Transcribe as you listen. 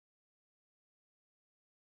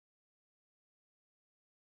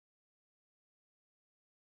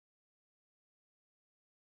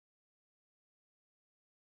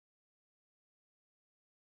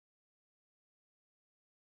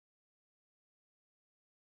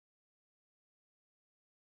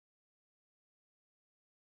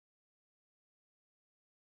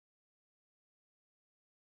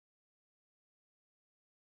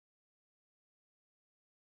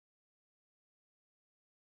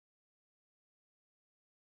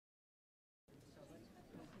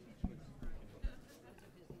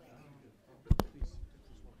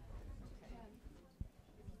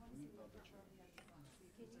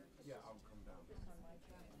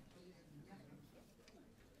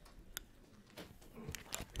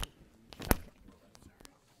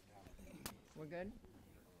good?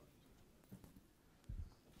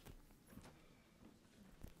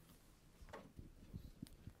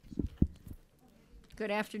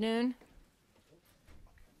 Good afternoon.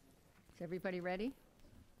 Is everybody ready?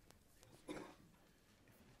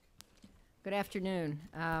 Good afternoon.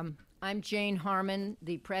 I'm Jane Harmon,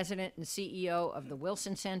 the president and CEO of the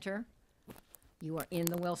Wilson Center. You are in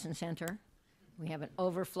the Wilson Center. We have an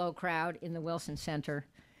overflow crowd in the Wilson Center.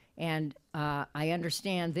 And I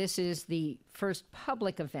understand this is the first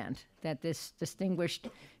public event that this distinguished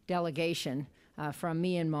delegation from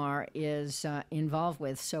Myanmar is involved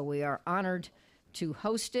with. So we are honored to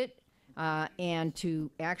host it and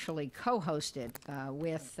to actually co-host it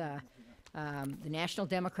with the National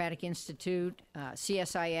Democratic Institute,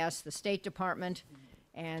 CSIS, the State Department,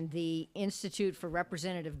 and the Institute for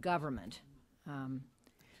Representative Government.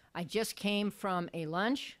 I just came from a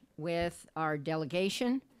lunch with our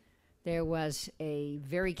delegation. There was a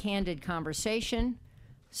very candid conversation.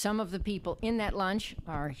 Some of the people in that lunch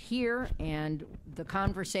are here, and the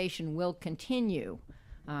conversation will continue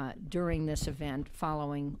during this event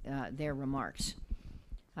following their remarks.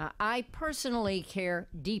 I personally care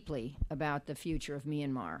deeply about the future of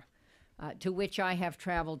Myanmar, to which I have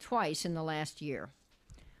traveled twice in the last year.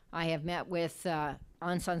 I have met with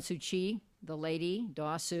Aung San Suu Kyi, the lady,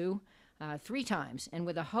 Daw Suu, 3 times, and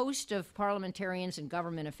with a host of parliamentarians and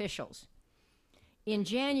government officials. In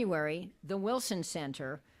January, the Wilson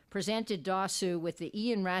Center presented Daw Suu with the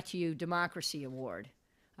Ian Ratu Democracy Award.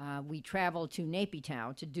 We traveled to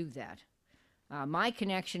Naypyidaw to do that. My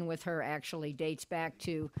connection with her actually dates back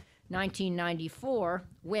to 1994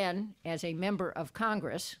 when, as a member of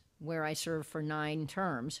Congress, where I served for 9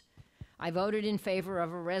 terms, I voted in favor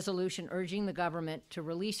of a resolution urging the government to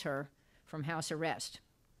release her from house arrest.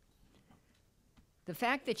 The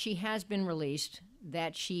fact that she has been released,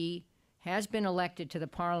 that she has been elected to the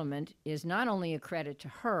parliament, is not only a credit to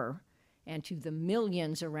her and to the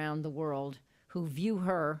millions around the world who view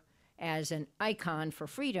her as an icon for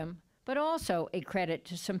freedom, but also a credit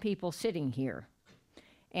to some people sitting here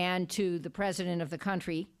and to the president of the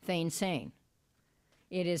country, Thein Sein.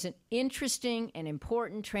 It is an interesting and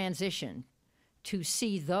important transition to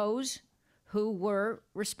see those who were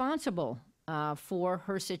responsible for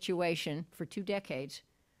her situation for 2 decades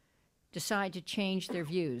decide to change their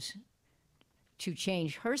views, to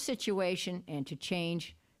change her situation and to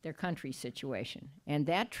change their country's situation. And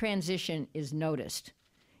that transition is noticed,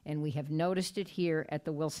 and we have noticed it here at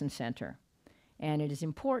the Wilson Center. And it is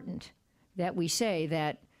important that we say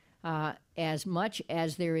that as much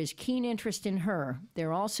as there is keen interest in her,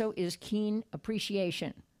 there also is keen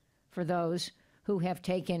appreciation for those who have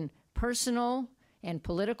taken personal and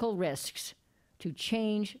political risks to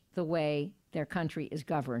change the way their country is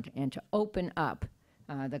governed and to open up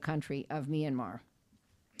the country of Myanmar.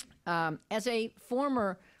 As a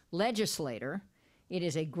former legislator, it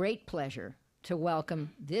is a great pleasure to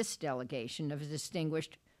welcome this delegation of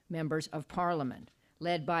distinguished members of Parliament,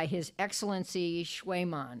 led by His Excellency Shwe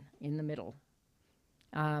Man in the middle,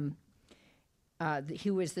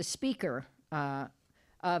 who is the Speaker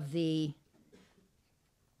of the,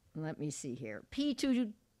 let me see here,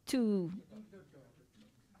 P2,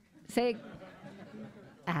 say,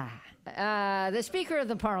 the Speaker of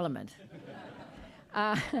the Parliament.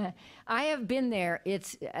 I have been there.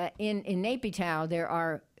 It's in Naypyidaw. There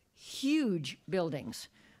are huge buildings,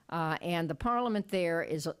 and the Parliament there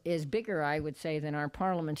is bigger, I would say, than our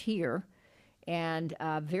Parliament here, and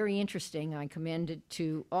very interesting. I commend it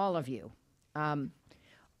to all of you.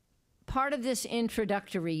 Part of this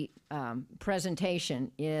introductory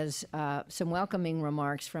presentation is some welcoming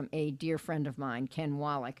remarks from a dear friend of mine, Ken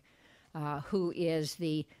Wallach, who is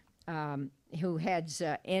the who heads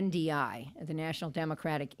NDI, the National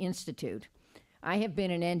Democratic Institute. I have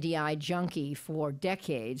been an NDI junkie for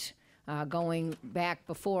decades, going back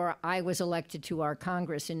before I was elected to our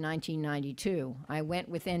Congress in 1992. I went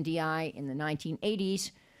with NDI in the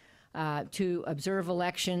 1980s to observe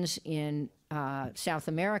elections in South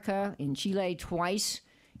America, in Chile twice,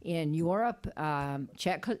 in Europe,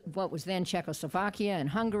 what was then Czechoslovakia and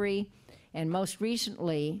Hungary, and most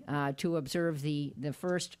recently to observe the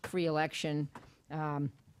first free election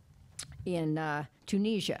in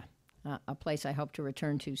Tunisia, a place I hope to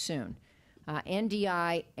return to soon.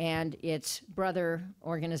 NDI and its brother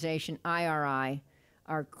organization, IRI,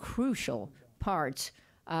 are crucial parts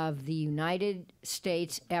of the United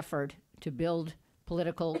States effort to build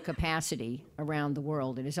political capacity around the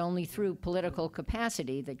world. It is only through political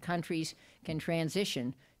capacity that countries can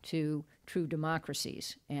transition to true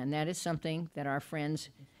democracies, and that is something that our friends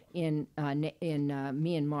in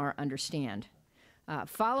Myanmar understand.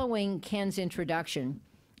 Following Ken's introduction,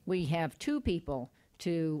 we have two people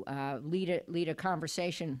to lead a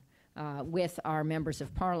conversation with our members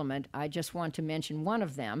of parliament. I just want to mention one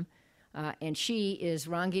of them, and she is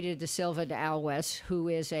Rangita de Silva de Alves, who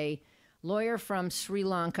is a lawyer from Sri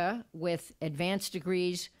Lanka with advanced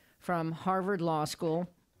degrees from Harvard Law School,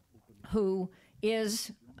 who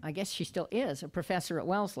is, I guess she still is, a professor at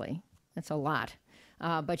Wellesley. That's a lot.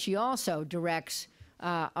 But she also directs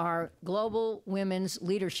our Global Women's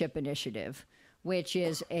Leadership Initiative, which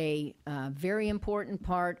is a very important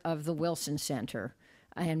part of the Wilson Center,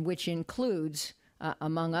 and which includes,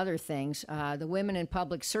 among other things, the Women in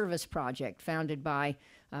Public Service Project, founded by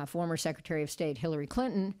former Secretary of State Hillary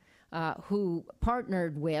Clinton, who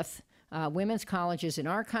partnered with women's colleges in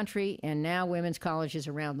our country and now women's colleges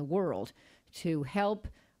around the world to help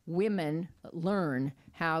women learn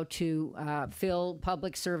how to fill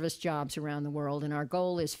public service jobs around the world. And our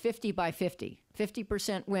goal is 50 by 50,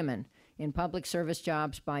 50% women in public service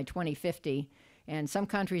jobs by 2050. And some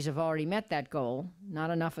countries have already met that goal,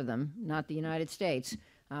 not enough of them, not the United States,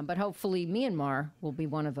 but hopefully Myanmar will be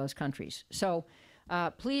one of those countries. So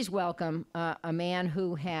please welcome a man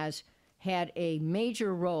who has had a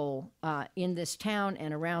major role in this town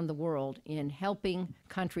and around the world in helping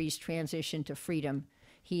countries transition to freedom.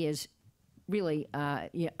 He is really,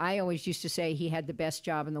 I always used to say he had the best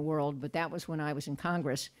job in the world, but that was when I was in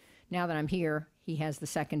Congress. Now that I'm here, he has the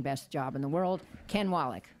second best job in the world. Ken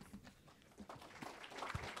Wallach.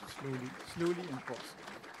 Slowly and pause.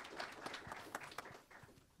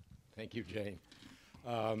 Thank you, Jane.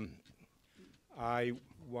 I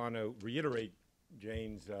want to reiterate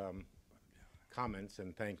Jane's comments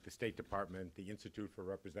and thank the State Department, the Institute for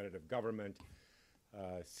Representative Government,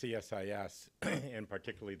 CSIS, and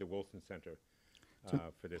particularly the Wilson Center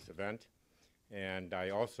for this event. And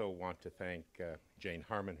I also want to thank Jane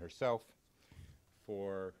Harman herself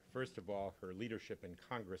for, first of all, her leadership in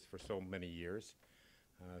Congress for so many years.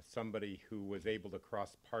 Somebody who was able to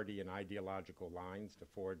cross party and ideological lines to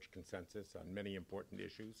forge consensus on many important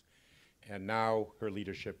issues, and now her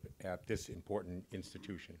leadership at this important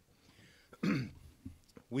institution.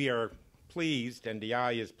 We are pleased,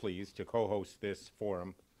 NDI is pleased, to co-host this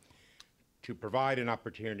forum to provide an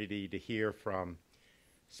opportunity to hear from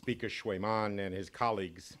Speaker Shwe Man and his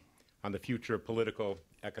colleagues on the future of political,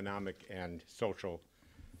 economic, and social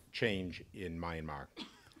change in Myanmar.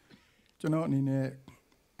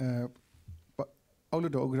 အောက်လွှ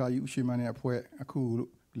တ်တော်ဥက္ကဋ္ဌကြီးဦးရွှေမန်းရဲ့အဖွဲ့အခု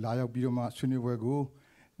လာရောက်ပြီးတော့မှဆွေးနွေးပွဲကို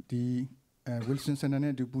ဒီ Wilson Center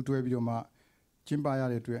နဲ့ပူးတွဲပြီးတော့မှကျင်းပရ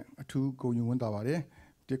တဲ့အတွက်အထူးဂုဏ်ယူဝမ်းသာပါတယ်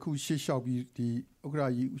။ဒီခုရှေ့လျှောက်ပြီးဒီဥက္ကဋ္ဌ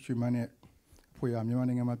ကြီးဦးရွှေမန်းရဲ့အဖွဲ့ဟာမြန်မာ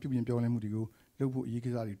နိုင်ငံမှာပြုပြင်ပြောင်းလဲမှုတွေကိုလုပ်ဖို့အရေးကိ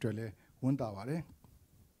စ္စတွေအတွက်လည်းဝမ်းသာပါတယ်။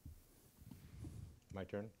 My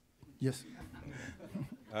turn? Yes.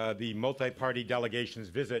 The multi-party delegation's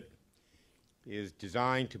visit is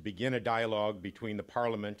designed to begin a dialogue between the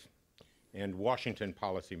Parliament and Washington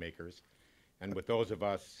policymakers, and with those of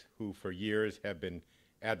us who for years have been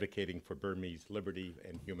advocating for Burmese liberty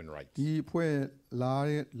and human rights. ဒီအဖွဲ့လာ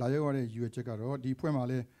ရောက်ရတဲ့ရည်ရွယ်ချက်ကတော့ဒီအဖွဲ့မှာ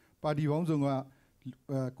လည်းပါတီပေါင်းစုံက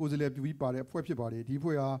ကိုယ်စားလှယ်ပြုပြီးပါတဲ့အဖွဲ့ဖြစ်ပါတယ်ဒီအ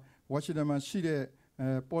ဖွဲ့ဟာဝါရှင်တန်မှာရှိတဲ့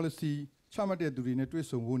policy ချမှတ်တဲ့သူတွေနဲ့တွေ့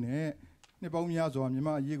ဆုံဖို့နဲ့နှစ်ပေါင်းများစွာမြန်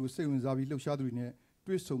မာအရေးကိုစိတ်ဝင်စားပြီးလှုပ်ရှားသူတွေနဲ့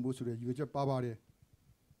တွေ့ဆုံဖို့ဆိုတဲ့ရည်ရွယ်ချက်ပါပါတယ်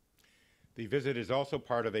The visit is also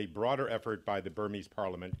part of a broader effort by the Burmese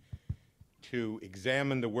Parliament to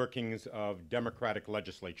examine the workings of democratic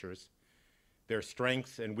legislatures, their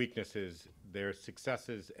strengths and weaknesses, their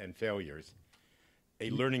successes and failures, a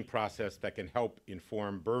learning process that can help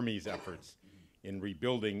inform Burmese efforts in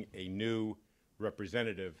rebuilding a new,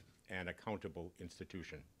 representative, and accountable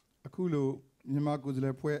institution. အခုလိုမြန်မာကိုယ်စားလှ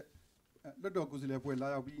ယ်ဖွဲ့လွှတ်တော်ကိုယ်စားလှယ်ဖွဲ့လာ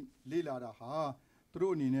ရောက်ပြီးလေ့လာတာဟာသူ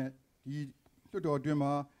တို့အနေနဲ့ဒီလွှတ်တော်အတွင်း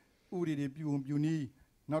မှာဥပဒေတွေပြုနည်း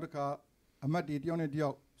နောက်တစ်ခါအမတ်တွေတယောက်နဲ့တယော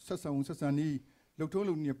က်ဆက်ဆံနည်းလှုပ်ထုံး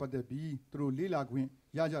လုပ်နည်းနဲ့ပတ်သက်ပြီးသူတို့လေ့လာခွင့်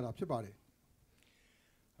ရကြတာဖြစ်ပါတယ်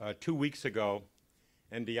 2 weeks ago,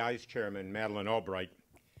 NDI's chairman, Madeleine Albright,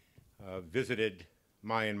 visited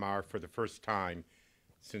Myanmar for the first time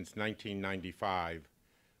since 1995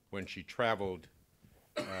 when she traveled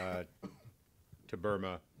to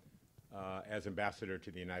Burma as ambassador to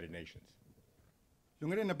the United Nations. လွန်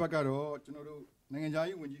ခဲ့တဲ့နှစ်ပတ်ကတော့ကျွန်တော်တို့နိုင်ငံခြား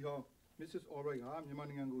ရေးဝန်ကြီးဟောင်း Mrs. Albright ကမြန်မာ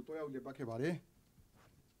နိုင်ငံကိုတွားရောက်လည်ပတ်ခဲ့ပါတယ်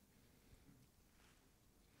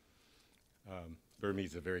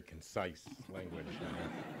Burmese is a very concise language.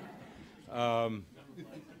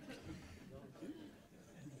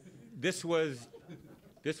 This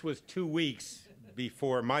was 2 weeks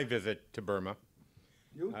before my visit to Burma.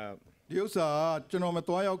 ဒီဥစ္စာကျွန်တော်မ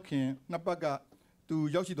တွားရောက်ခင်နှစ်ပတ်ကသူ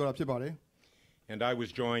ရောက်ရှိသွားတာဖြစ်ပါတယ် And I was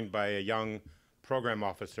joined by a young program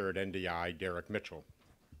officer at NDI, Derek Mitchell.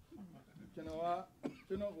 ကျွန်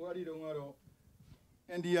တော်ကိုအဲ့ဒီတုန်းကတော့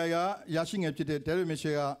NDI ကရရှိငယ်ဖြစ်တဲ့ David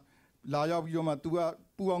Mitchell ကလာရောက်ပြီးတော့မှသူက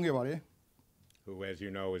ပူးပေါင်းခဲ့ပါတယ် who, as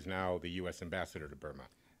you know, is now the U.S. ambassador to Burma.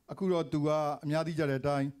 အခုတော့သူကအများသိကြတဲ့အ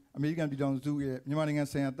တိုင်းအမေရိကန်ပြည်ထောင်စုရဲ့မြန်မာနိုင်ငံ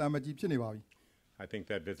ဆိုင်ရာတာမန်ကြီးဖြစ်နေပါပြီ I think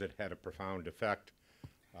that visit had a profound effect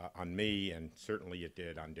on me, and certainly it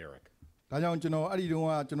did on Derek. ဒါကြောင့်ကျွန်တော်အဲ့ဒီတုန်း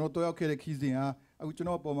ကကျွန်တော်တွားရောက်ခဲ့တဲ့ခီးစဉ်ဟာအခုကျွန်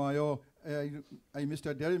တော်ပေါ်မှာရော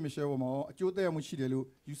Mr. David Mitchell ပေါ်မှာရောအကျိုးသက်ရောက်မှုရှိတယ်လို့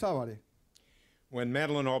ယူဆပါတယ် When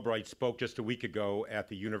Madeleine Albright spoke just a week ago at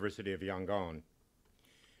the University of Yangon,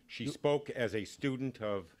 she spoke as a student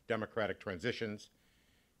of democratic transitions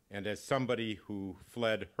and as somebody who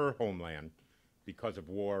fled her homeland because of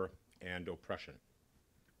war and oppression.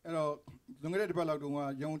 အဲ့တော့လွန်ခဲ့တဲ့တစ်ပတ်လောက်တုန်းက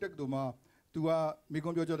ရန်ကုန်တက္ကသိုလ်မှာသူကမိကွ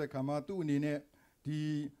န်ပြောကြတဲ့ခါမှာသူ့အနေနဲ့ဒီ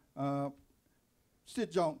စစ်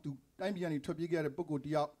ကြောင့်သူတိုင်းပြည်ကနေထွက်ပြေးခဲ့တဲ့ပုဂ္ဂိုလ်တ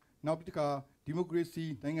ယောက်နောက်တစ်ခါဒီမိုကရေစီ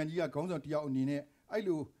နိုင်ငံကြီးကခေါင်းဆောင်တယောက်အနေနဲ့အဲ့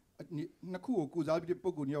လိုနှစ်ခုကိုကိုစားပြီးတဲ့ပု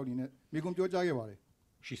ဂ္ဂိုလ်တယောက်အနေနဲ့မိကွန်ပြောကြားခဲ့ပါတယ်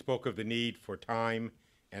She spoke of the need for time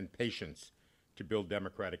and patience to build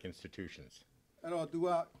democratic institutions. အဲ့တော့သူက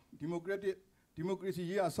ဒီမိုကရေစီ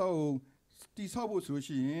ရေးအဆောက်အဦတည်ဆောက်ဖို့ဆိုလို့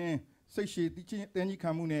ရှိရင်စိတ်ရှည်တည်ကြီးခံ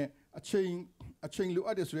မှုနဲ့အချိန်လိုအ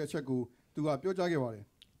ပ်တယ်ဆိုတဲ့အချက်ကိုသူကပြောကြားခဲ့ပါတယ်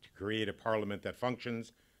To create a parliament that functions,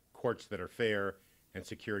 courts that are fair, and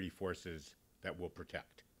security forces that will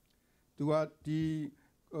protect. သူကဒီ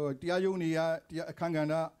တရားရုံးတွေကတရားအခမ်းကဏ္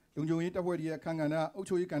ဍလုံခြုံရေးတပ်ဖွဲ့တွေရဲ့အခမ်းကဏ္ဍအုပ်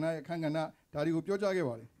ချုပ်ရေးကဏ္ဍရဲ့အခမ်းကဏ္ဍဒါတွေကိုပြောကြားခဲ့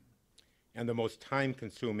ပါတယ် And the most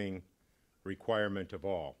time-consuming requirement of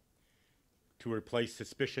all, to replace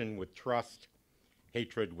suspicion with trust,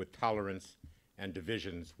 hatred with tolerance, and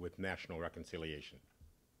divisions with national reconciliation.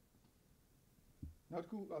 နောက်တစ်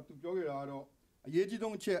ခုသူပြောခဲ့တာကတော့အရေးကြီး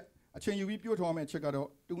ဆုံးအချက်အချိန်ယူပြီးပြောထားမယ့်အချက်ကတော့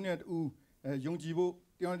တူနဲ့တူယုံကြည်ဖို့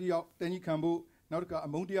တရားတရားတန်ကြီးခံဖို့နောက်တစ်ခါအ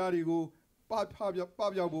မုန်းတရားတွေကိုပပ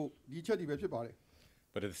ပြောက်ဖို့ဒီချက်တွေပဲဖြစ်ပါတယ်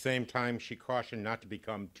But at the same time, she cautioned not to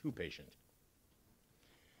become too patient.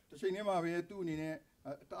 တစ်ချိန်တည်းမှာပဲသူ့အနေနဲ့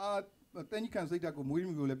တအားတန်ကြီးခံစိတ်ဓာတ်ကိုမွေး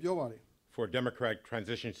မိလို့လည်းပြောပါတယ် For democratic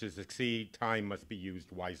transitions to succeed, time must be used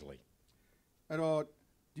wisely. အဲ့တော့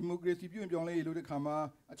ဒီမိုကရေစီပြုပြင်ပြောင်းလဲရေးလို့တဲ့ခါမှာ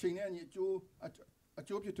အချိန်နဲ့အညီအကျိုး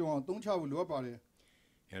ဖြစ်တော့အောင်သုံးချဖို့လိုအပ်ပါတယ်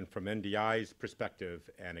And from NDI's perspective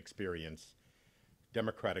and experience,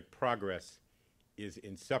 democratic progress is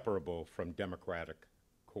inseparable from democratic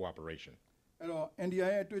cooperation. အဲ့တော့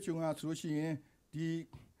NDI ရဲ့အတွေ့အကြုံကဆိုလို့ရှိရင်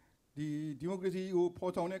ဒီမိုကရေစီကို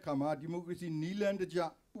ဖော်ဆောင်တဲ့အခါမှာဒီမိုကရေစီနီးလန်းတကျ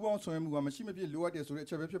ပူးပေါင်းဆောင်ရွက်မှုကမရှိမဖြစ်လိုအပ်တယ်ဆိုတဲ့အ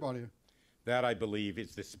ချက်ပဲဖြစ်ပါတယ် That, I believe,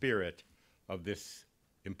 is the spirit of this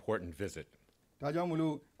important visit. ဒါကြောင့်မ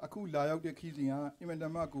လို့အခုလာရောက်တဲ့ခီးစဉ်ကအင်မတ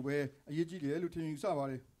န်မှကိုပဲအရေးကြီးတယ်လို့ထင်ယူဆပါ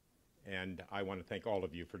တယ် And I want to thank all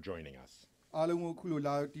of you for joining us. အားလုံးကိုအခုလို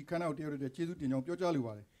လာဒီခန်းတော်တယောက်တည်းကျေးဇူးတင်ကြောင်းပြောကြားလို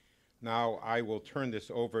ပါတယ် Now I will turn this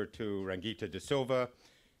over to Rangita De Silva,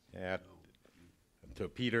 to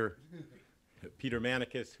Peter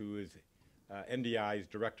Manicus, who is NDI's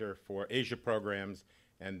Director for Asia Programs,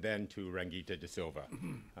 and then to Rangita De Silva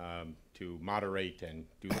to moderate and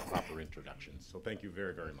do the proper introductions. So thank you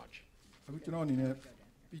very, very much. အခုကျွန်တော်အနေနဲ့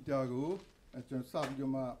ပီတာကိုကျွန်တော်စပြီး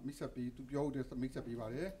တော့မှမိတ်ဆက်ပြီးသူပြောတဲ့မိတ်ဆက်ပြီးပါ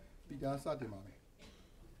တယ်ပီတာစတင်ပါမယ်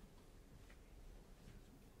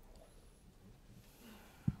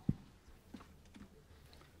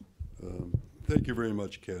Thank you very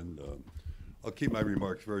much, Ken. I'll keep my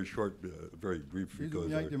remarks very short, very brief,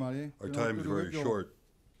 because our time is very short.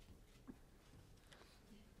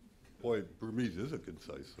 Boy, Burmese is a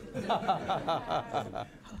concise.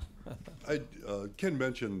 Ken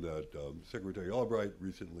mentioned that Secretary Albright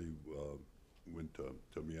recently went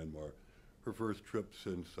to Myanmar. Her first trip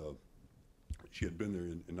since she had been there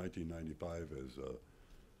in 1995 as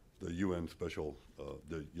the UN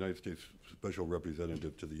the United States Special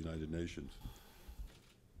Representative to the United Nations.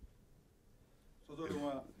 So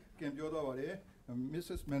canပြောတော့ပါတယ်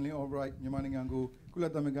Mrs. Madeleine Albright မြန်မာနိုင်ငံကိုကုလ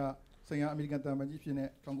သမဂ္ဂဆိုင်ရာအမေရိကန်တာမန်ကြီးဖြစ်တဲ့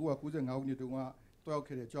1995ခုနှစ်တုန်းကတွားရောက်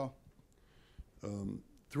ခဲ့တဲ့အကြောင်း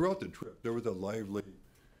Throughout the trip, there was a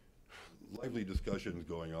lively discussions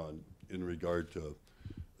going on in regard to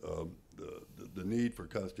the need for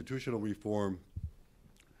constitutional reform,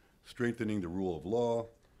 strengthening the rule of law,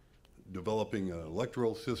 developing an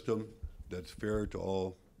electoral system that's fair to all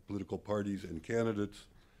political parties and candidates,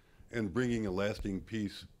 and bringing a lasting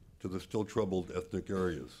peace to the still troubled ethnic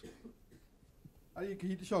areas. အဲ့ဒီခ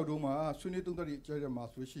ရီးတစ်လျှောက်တုန်းမှာဆွေးနွေးသုံးသပ်ရေးကြားရမှာ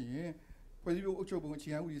ဆိုရှင်ဖွဲ့စည်းပုံအုပ်ချုပ်ပုံအခြေ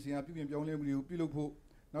ခံဥပဒေဆိုင်ရာပြုပြင်ပြောင်းလဲမှုတွေကိုပြုလုပ်ဖို့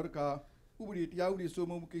နောက်တစ်ခါဥပဒေတရားဥပဒေစိုး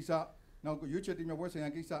မိုးမှုကိစ္စနောက်ရွေးချယ်တင်မြှောက်ပွဲဆိုင်ရာ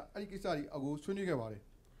ကိစ္စအဲ့ဒီကိစ္စတွေအကိုဆွေးနွေးခဲ့ပါတယ်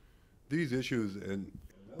These issues and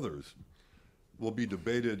others will be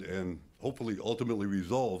debated and hopefully ultimately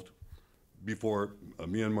resolved before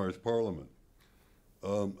Myanmar's parliament.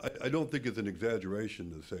 I don't think it's an exaggeration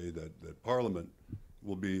to say that Parliament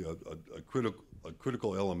will be a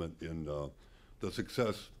critical element in the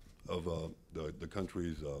success of the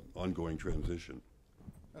country's ongoing transition.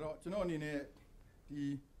 အဲ့တော့ကျွန်တော်အနေနဲ့ဒီ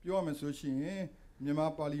ပြောရမယ်ဆိုရှင်မြန်မာ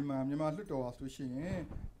ပါလီမန်မြန်မာလွှတ်တော်ဟာဆိုရှင်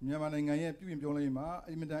မြန်မာနိုင်ငံရဲ့ပြည်ပြင်ပြောင်းလဲရေးမှာ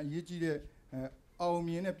အင်မတန်အရေးကြီးတဲ့အောင်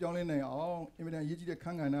မြင်တဲ့ပြောင်းလဲနိုင်အောင်အင်မတန်အရေးကြီးတဲ့ခ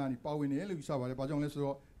န်းကဏ္ဍကနေပါဝင်တယ်လို့ယူဆပါတယ်။ဘာကြောင့်လဲဆို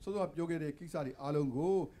တော့စောစောပြောခဲ့တဲ့ကိစ္စတွေအားလုံး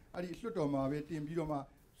ကိုအဲ့ဒီလွှတ်တော်မှာပဲတင်ပြီးတော့မှ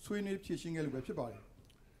ဆွေးနွေးဖြေရှင်းခဲ့လို့ပဲဖြစ်ပါတယ်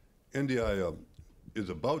NDI is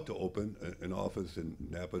about to open an office in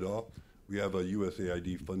Naypyidaw. We have a USAID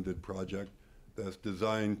funded project that's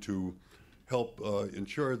designed to help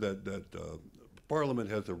ensure that Parliament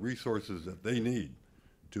has the resources that they need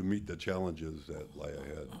to meet the challenges that lie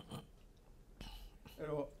ahead. အဲ့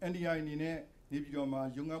တော့ NDI အနေနဲ့နေပြည်တော်မှာ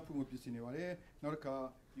ရုံးခန်းဖွင့်ဖို့ပြင်ဆင်နေပါတယ်နောက်တစ်ခါ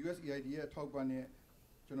USAID ရဲ့ထောက်ပံ့တဲ့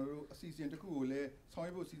ကျွန်တော်တို့အစီအစဉ်တစ်ခုကိုလည်းဆောင်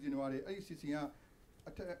ရွက်ဖို့စီစဉ်နေပါတယ်အဲ့ဒီအစီအစဉ်က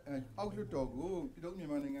အထက်အောက်လွှတ်တော်ကိုပြည်တော်မြန်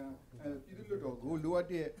မာနိုင်ငံပြည်သူ့လွှတ်တော်ကိုလိုအပ်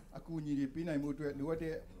တဲ့အကူအညီတွေပေးနိုင်မှုအတွက်လိုအပ်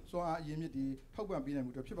တဲ့စွမ်းအားအရင်းမြစ်တွေထောက်ပံ့ပေးနိုင်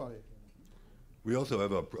မှုအတွက်ဖြစ်ပါတယ် We also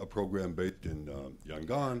have a program based in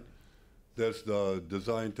Yangon that's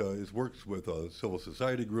designed to works with civil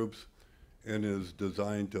society groups and is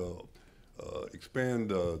designed to expand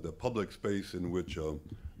the public space in which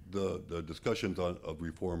the discussions of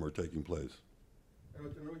reform are taking place. အဲ့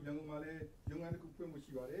တော့ကျွန်တော်တို့ရန်ကုန်မှာလည်းရုံးခန်းတစ်ခုဖွင့်ဖို့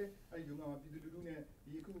ရှိပါတယ်အဲ့ဒီရုံးခန်းမှာပြည်သူလူထုနဲ့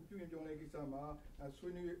ဒီအခုပြုပြင်ပြောင်းလဲကိစ္စမှာ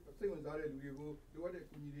ဆွေးနွေးစိတ်ဝင်စားတဲ့လူတွေကိုလိုအပ်တဲ့အ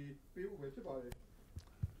ကူအညီတွေပေးဖို့ပဲဖြစ်ပါတယ်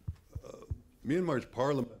Myanmar's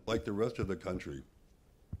parliament, like the rest of the country,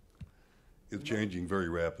 is changing very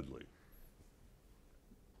rapidly.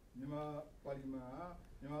 မြန်မာပါလီမန်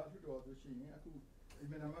မြန်မာလွှတ်တော်ဆိုရှင်အခုအ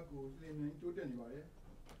မေရိကန်ကိုလင်းလင်းတိုးတက်နေပါတယ်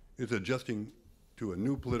It's adjusting to a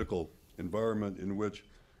new political environment in which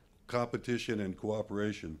competition and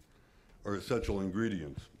cooperation are essential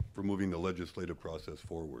ingredients for moving the legislative process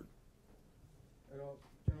forward. အဲ့တော့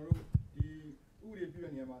ကျွန်တော်တို့ဒီဥပဒေပြု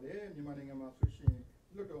တဲ့နေရာမှာလည်းမြန်မာနိုင်ငံမှာဆိုရှင်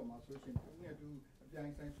လွှတ်တော်မှာဆိုရှင်တုံးနဲ့တူအပြို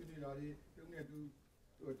င်ဆိုင်ဆွေးနွေးတာတွေတုံးနဲ့တူ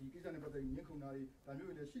ဒီကိစ္စနဲ့ပတ်သက်ပြီးညှိခုံတာတွေဒါမျိုး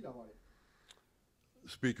တွေလည်းရှိလာပါတယ်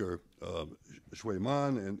Speaker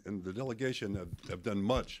Shwayman and the delegation have done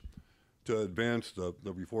much to advance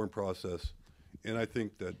the reform process, and I think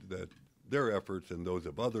that their efforts and those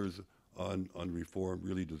of others on reform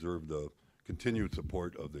really deserve the continued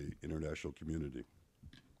support of the international community.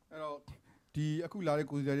 အဲ့တော့ဒီအခုလာတဲ့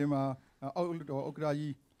ကိုယ်စားလှယ်တွေမှာအောက်လွှတ်တော်ဥက္ကဋ္ဌ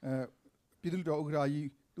ကြီးပြည်သူ့လွှတ်တော်ဥက္ကဋ္ဌကြီး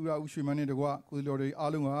သူရဦးရွှေမန်းနဲ့တကွကိုယ်စားလှယ်တွေ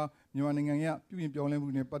အားလုံးဟာမြန်မာနိုင်ငံရဲ့ပြည်ပြင်ပြောင်းလဲမှု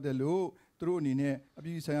နဲ့ပတ်သက်လို့သူတို့အနေနဲ့အပြ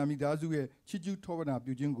ည်ပြည်ဆိုင်ရာမိသားစုရဲ့ချီးကျူးထောပနာ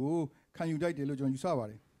ပြုခြင်းကိုခံယူတိုက်တယ်လို့ကျွန်တော်ယူဆပါ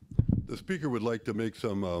တယ် The Speaker would like to make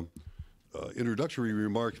some introductory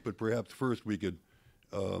remarks, but perhaps first we could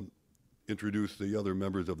introduce the other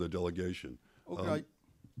members of the delegation. ဥက္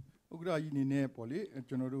ကဋ္ဌကြီးအနေနဲ့ပေါ့လေ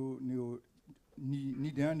ကျွန်တော်တို့နီ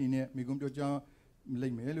ဒန်အနေနဲ့မိကုံပြောကြားလို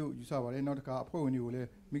က်မယ်လို့ယူဆပါတယ်နောက်တစ်ခါအဖွဲ့ဝင်တွေကိုလည်း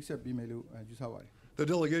mix up ပေးမယ်လို့ယူဆပါတယ် The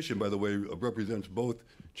delegation, by the way, represents both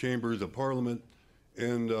chambers of parliament,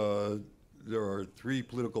 and there are 3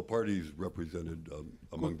 political parties represented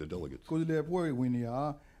among the delegates. ကိုယ်စားလှယ်အဖွဲ့ဝင်တွေဟာ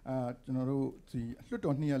ကျွန်တော်တို့ဒီလွှတ်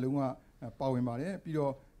တော်နှစ်ရပ်လုံးကပါဝင်ပါတယ်ပြီး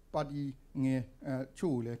တော့ပါတီငယ်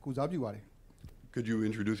ချို့ကိုလည်းကိုစားပြုပါတယ် Could you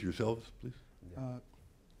introduce yourselves, please?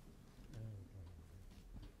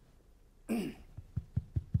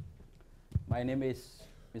 My name is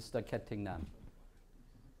Mr. Ketting Nam.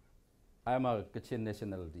 I am a Kachin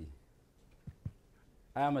nationality.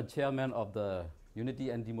 I am a chairman of the Unity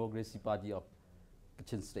and Democracy Party of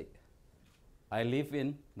Kachin State. I live in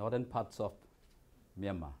northern parts of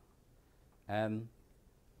Myanmar, and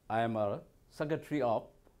I am a secretary of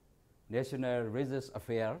National Religious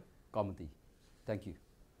Affairs Committee. Thank you.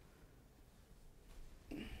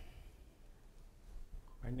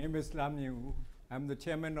 My name is Lam Yu. I'm the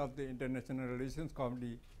chairman of the International Relations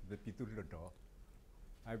Committee, the Hluttaw.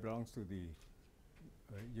 I belong to the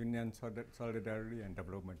Union Solidarity and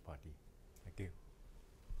Development Party. Thank you.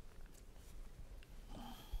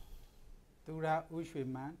 Tura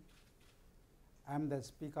Ushwiman. I'm the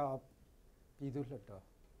speaker of Pyidaungsu,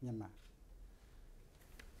 Myanmar.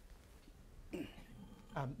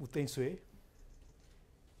 I'm Uten Sui,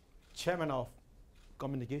 chairman of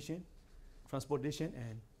Communication, Transportation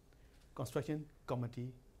and Construction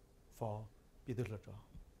Committee for Pyidaungsu.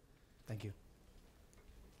 Thank you.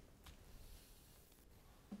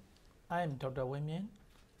 I am Dr. Wei Mian.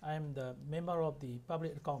 I am the member of the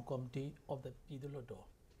Public Account Committee of the Pyidaungsu.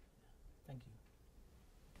 Thank you.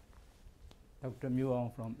 Dr.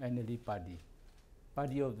 Muong from NLD Party,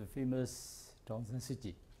 party of the famous Johnson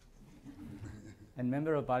City, and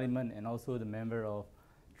member of Parliament and also the member of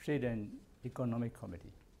Trade and Economic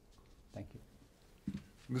Committee. Thank you.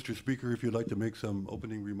 Mr. Speaker, if you'd like to make some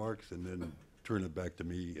opening remarks and then turn it back to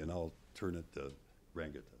me, and I'll turn it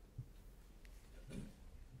Rangata.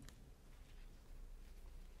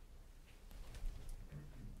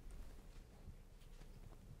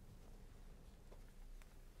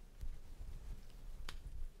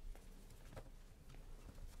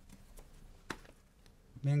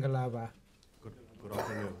 Mengalaba. Good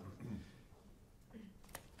afternoon.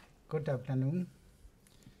 Good afternoon.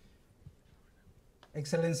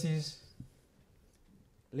 Excellencies,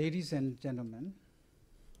 ladies and gentlemen,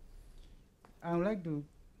 I would like to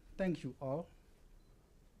thank you all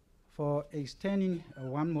for extending a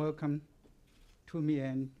warm welcome to me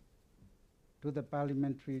and to the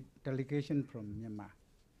parliamentary delegation from Myanmar.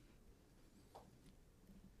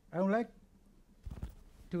 I would like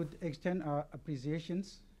to extend our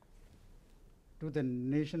appreciations to the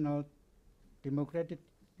National Democratic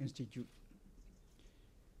Institute.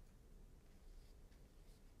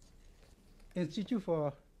 Institute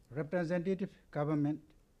for Representative Government,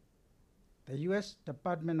 the U.S.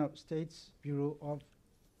 Department of State's Bureau of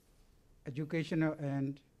Educational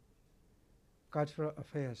and Cultural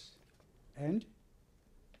Affairs, and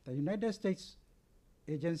the United States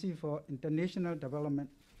Agency for International Development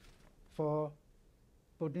for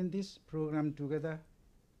putting this program together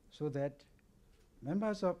so that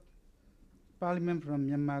members of Parliament from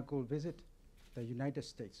Myanmar could visit the United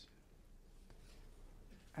States.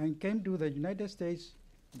 I came to the United States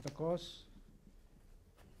because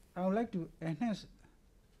I would like to enhance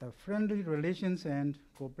the friendly relations and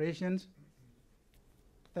cooperations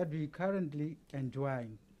that we currently enjoy,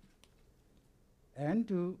 and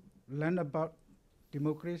to learn about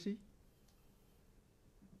democracy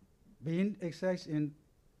being exercised in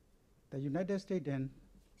the United States and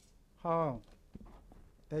how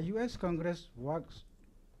the U.S. Congress works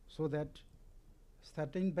so that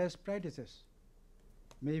certain best practices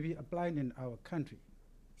may be applied in our country.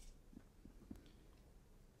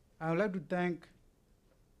 I would like to thank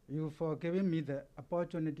you for giving me the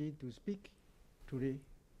opportunity to speak today.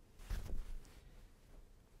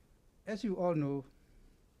 As you all know,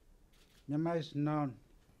 Myanmar is now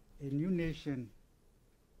a new nation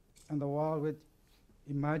in the world with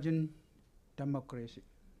emerging democracy.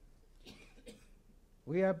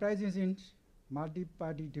 We are practicing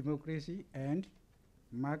multi-party democracy and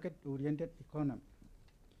market-oriented economy.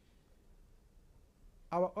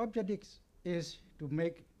 Our objective is to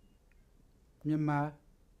make Myanmar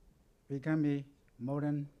become a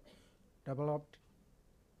modern, developed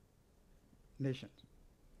nation.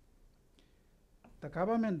 The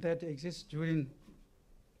government that exists during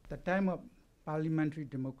the time of parliamentary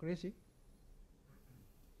democracy,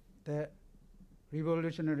 the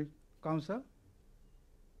Revolutionary Council,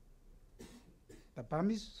 the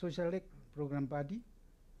Burmese Socialist Program Party,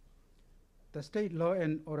 the State Law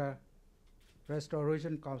and Order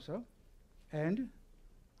Restoration Council, and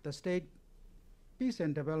the State Peace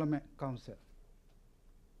and Development Council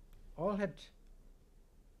all had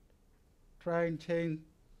tried and change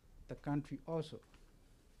the country also.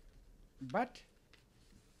 But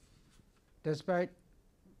despite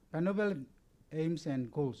benevolent aims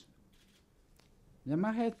and goals,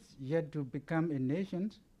 Myanmar has yet to become a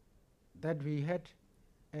nation that we had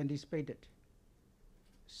anticipated.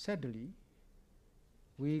 Sadly,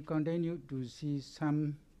 we continue to see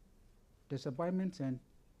some disappointments, and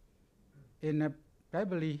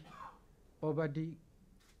inevitably poverty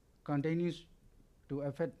continues to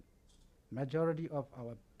affect majority of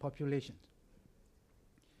our population.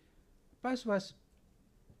 Past was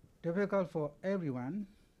difficult for everyone,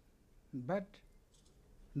 but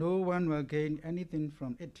no one will gain anything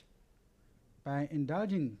from it by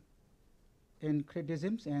indulging in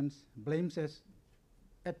criticisms and blames as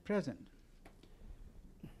at present.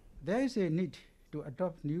 There is a need to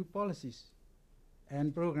adopt new policies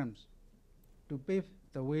and programs to pave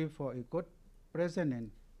the way for a good present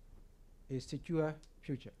and a secure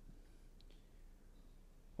future.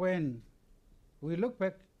 When we look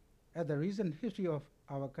back at the recent history of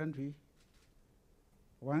our country,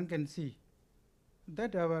 one can see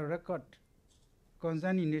that our record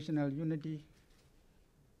concerning national unity,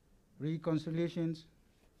 reconciliations,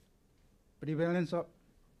 prevalence of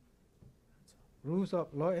rules of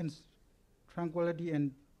law and tranquility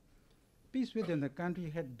and peace within the country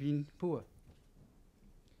had been poor.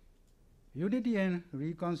 Unity and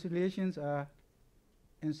reconciliations are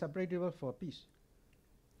inseparable for peace.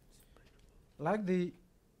 Like the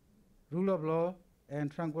rule of law and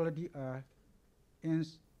tranquility are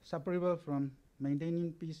inseparable from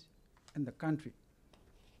maintaining peace in the country,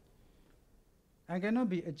 and cannot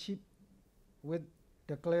be achieved with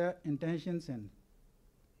declared intentions and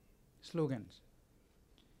slogans.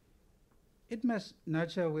 It must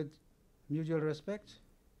nurture with mutual respect,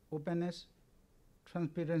 openness,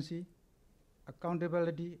 transparency,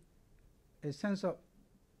 accountability, a sense of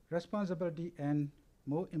responsibility, and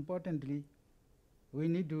more importantly, we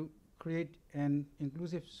need to create an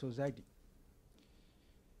inclusive society.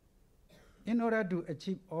 In order to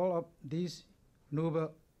achieve all of these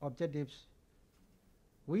noble objectives,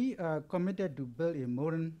 we are committed to build a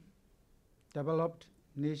modern, developed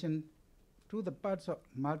nation through the paths of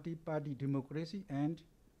multi-party democracy and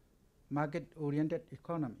market-oriented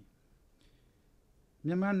economy.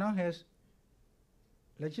 Myanmar now has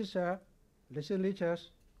legislatures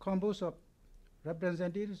composed of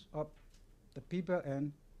representatives of the people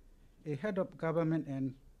and a head of government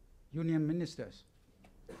and union ministers,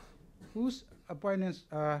 whose appointments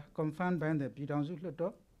are confirmed by the Pyidaungsu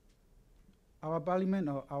Hluttaw, our parliament,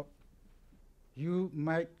 or you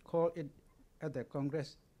might call it at the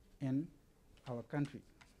Congress in our country.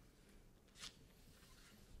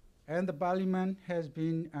 And the parliament has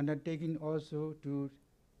been undertaking also to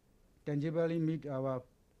tangibly meet our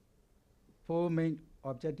four main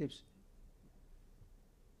objectives,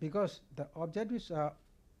 because the objectives are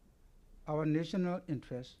our national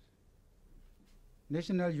interests,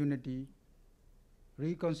 national unity,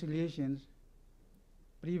 reconciliations,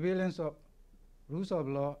 prevalence of rules of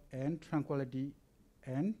law and tranquility,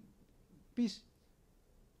 and peace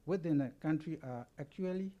within a country are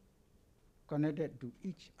actually connected to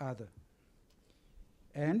each other.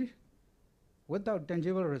 And without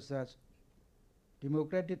tangible results,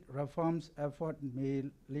 democratic reforms effort may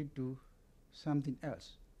lead to something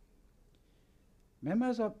else.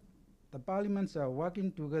 Members of the parliaments are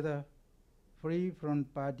working together free from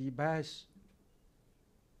party bias,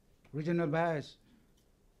 regional bias,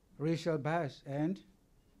 racial bias, and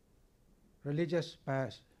religious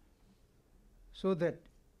bias, so that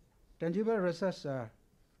tangible results are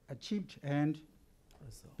achieved and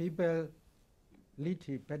people lead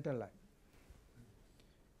a better life.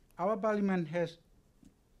 Our parliament has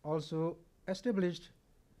also established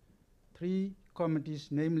 3 committees,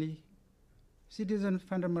 namely Citizen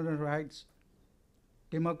Fundamental Rights,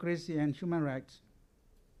 Democracy and Human Rights,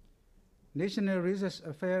 National Resource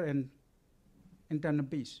Affairs and Internal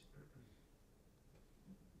Peace,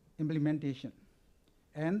 Implementation,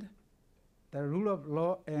 and the rule of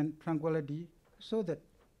law and tranquility, so that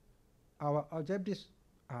our objectives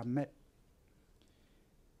are met.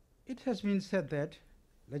 It has been said that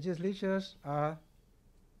legislatures are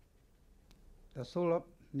the soul of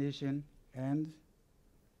nation and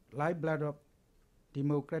lifeblood of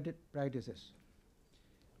democratic practices.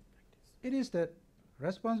 It is the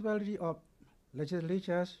responsibility of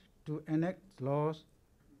legislatures to enact laws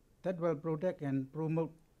that will protect and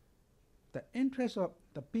promote the interests of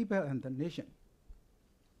the people and the nation.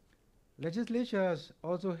 Legislatures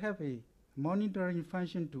also have a monitoring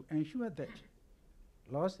function to ensure that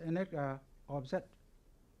laws enacted are observed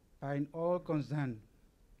by all concerned.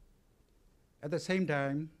 At the same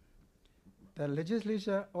time, the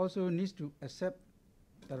legislature also needs to accept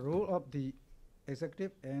the role of the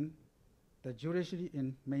executive and the judiciary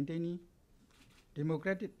in maintaining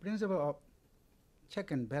democratic principle of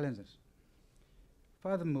check and balances.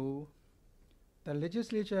 Furthermore, the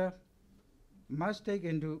legislature must take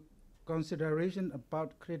into consideration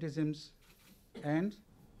about criticisms and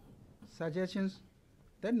suggestions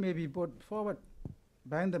that may be put forward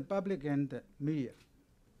by the public and the media.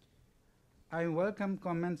 I welcome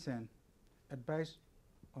comments and advice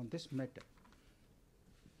on this matter.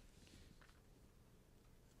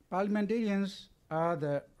 Parliamentarians are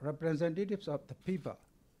the representatives of the people.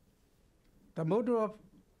 The motto of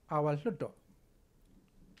our Hluttaw,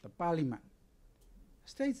 the parliament,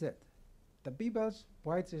 states that the people's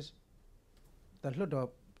voice is the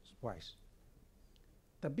Hluttaw's voice.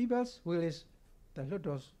 The people's will is the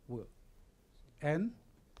Hluttaw's will, and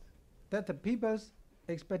that the people's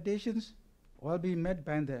expectations will be met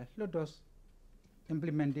by the Hluttaw's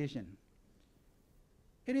implementation.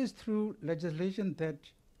 It is through legislation that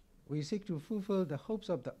we seek to fulfill the hopes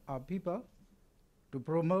of our people, to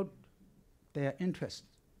promote their interests.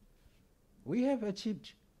 We have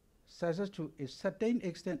achieved success to a certain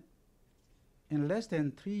extent in less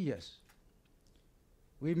than 3 years.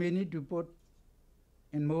 We may need to put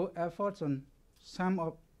in more efforts on some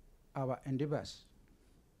of our endeavors.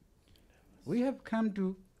 We have come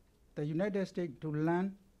to the United States to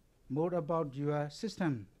learn more about your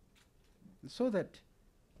system, so that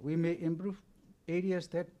we may improve areas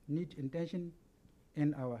that need attention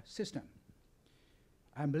in our system.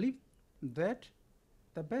 I believe that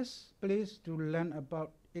the best place to learn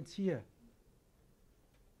about it's here.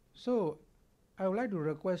 So I would like to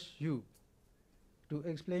request you to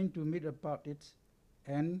explain to me about it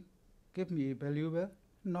and give me valuable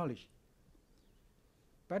knowledge.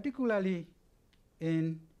 particularly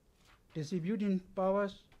in distributing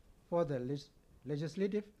powers for the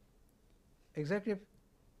legislative, executive,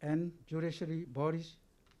 and judiciary bodies,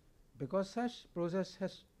 because such process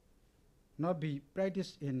has not been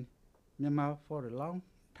practiced in Myanmar for a long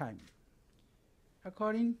time.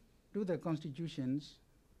 According to the constitutions,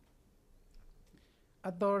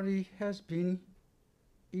 authority has been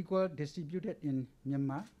equal distributed in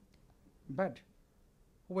Myanmar, but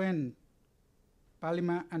when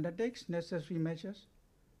Parliament undertakes necessary measures,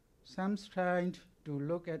 some trying to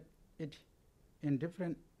look at it in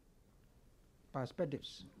different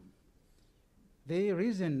perspectives. They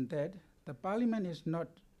reason that the Parliament is not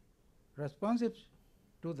responsive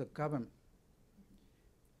to the government.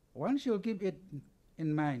 One should keep it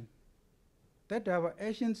in mind that our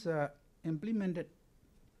actions are implemented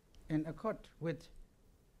in accord with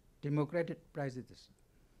democratic processes.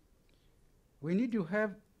 We need to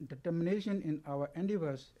have determination in our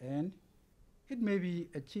endeavors, and it may be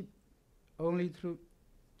achieved only through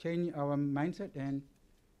changing our mindset and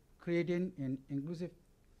creating an inclusive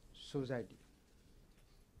society.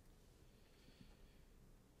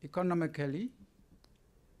 Economically,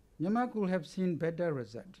 Myanmar could have seen better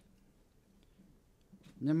results.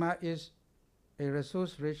 Myanmar is a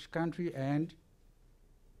resource-rich country and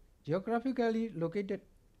geographically located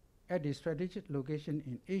at a strategic location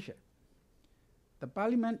in Asia. The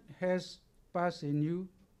Parliament has passed a new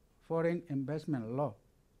foreign investment law,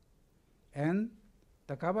 and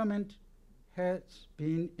the government has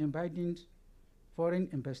been inviting foreign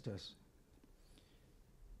investors.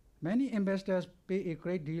 Many investors pay a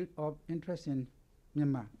great deal of interest in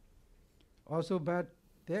Myanmar. Also, but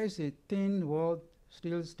there is a thin wall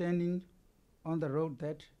still standing on the road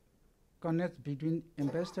that connects between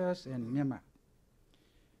investors and Myanmar.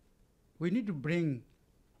 We need to bring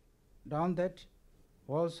down that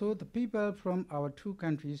wall so the people from our two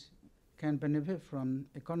countries can benefit from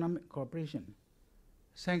economic cooperation.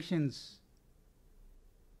 Sanctions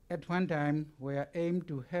at one time were aimed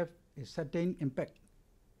to have a certain impact,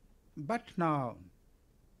 but now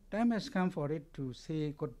time has come for it to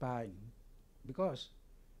say goodbye, because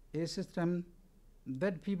a system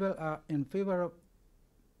that people are in favor of,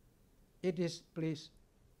 it is placed,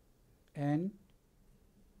 and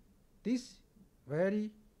these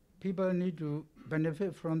very people need to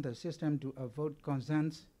benefit from the system to avoid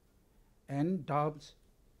concerns and doubts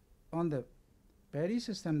on the very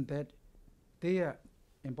system that they are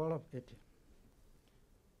involved in.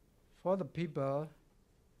 For the people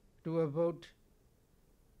to avoid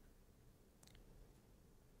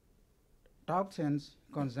doubts and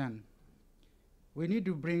concern, we need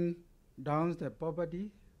to bring down the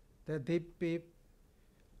poverty that they pay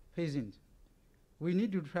facing. We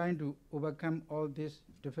need to try to overcome all these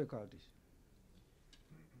difficulties.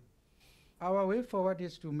 Our way forward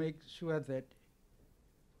is to make sure that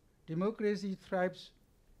democracy thrives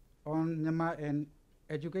on Myanmar and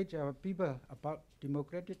educate our people about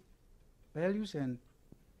democratic values and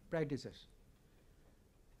practices.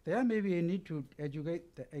 There may be a need to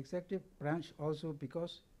educate the executive branch also,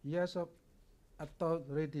 because years of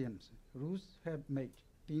authoritarian rules have made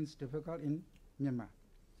things difficult in Myanmar.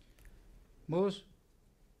 Most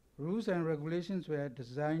rules and regulations were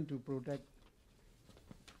designed to protect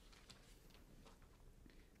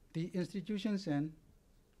the institutions and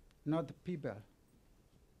not the people.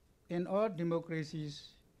 In all democracies,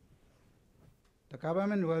 the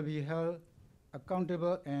government will be held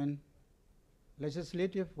accountable and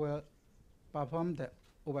legislative will perform the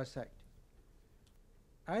oversight.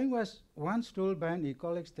 I was once told by a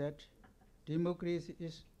colleague that democracy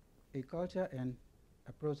is a culture and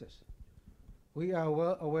a process. We are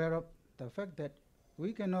well aware of the fact that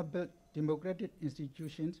we cannot build democratic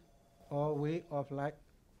institutions or way of life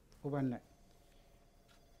overnight.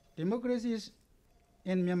 Democracy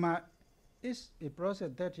in Myanmar is a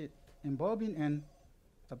process that is involving, and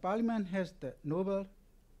the Parliament has the noble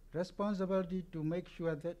responsibility to make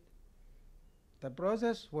sure that the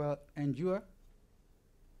process will endure.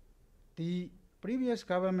 The previous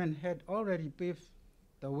government had already paved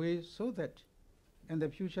the way so that in the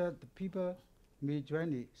future the people may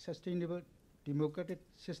join a sustainable democratic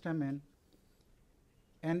system and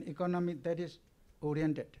an economy that is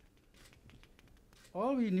oriented.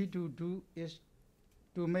 All we need to do is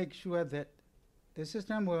to make sure that the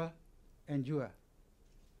system will endure.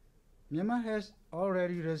 Myanmar has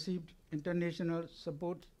already received international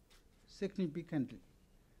support significantly.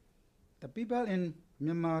 The people in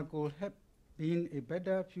Myanmar could have been a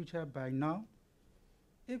better future by now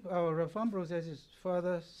if our reform process is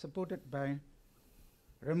further supported by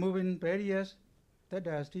removing barriers that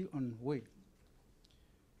are still on the way.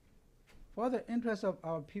 for the interest of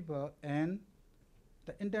our people and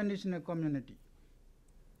the international community,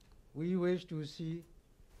 we wish to see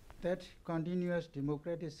that continuous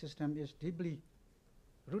democratic system is deeply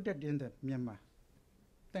rooted in the Myanmar.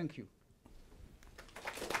 Thank you.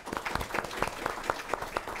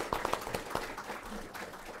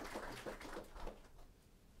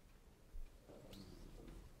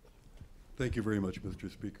 Thank you very much,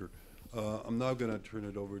 Mr. Speaker. I'm now going to turn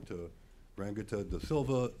it over to Rangita Da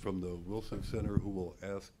Silva from the Wilson Center, who will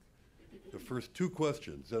ask the first two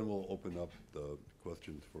questions. Then we'll open up the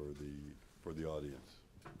questions for the audience.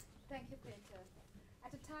 Thank you, Peter.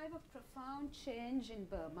 At a time of profound change in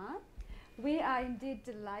Burma, we are indeed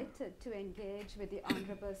delighted to engage with the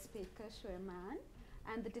Honorable Speaker Shwe Man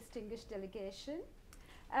and the distinguished delegation.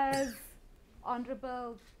 As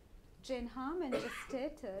Honorable Jane Harman just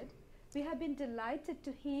stated, we have been delighted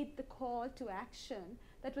to heed the call to action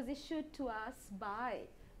that was issued to us by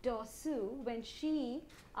Daw Suu when she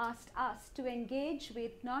asked us to engage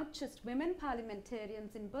with not just women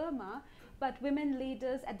parliamentarians in Burma, but women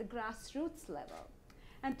leaders at the grassroots level.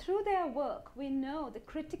 And through their work, we know the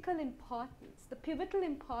critical importance, the pivotal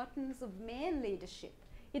importance of male leadership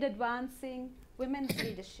in advancing women's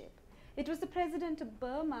leadership. It was the president of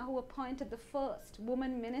Burma who appointed the first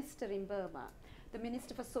woman minister in Burma, the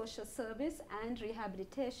Minister for Social Service and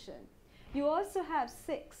Rehabilitation. You also have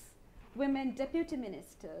 6 women deputy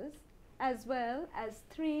ministers, as well as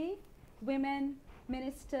 3 women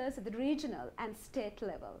ministers at the regional and state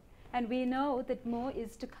level. And we know that more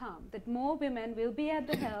is to come, that more women will be at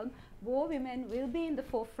the helm, more women will be in the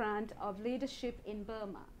forefront of leadership in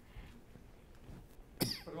Burma.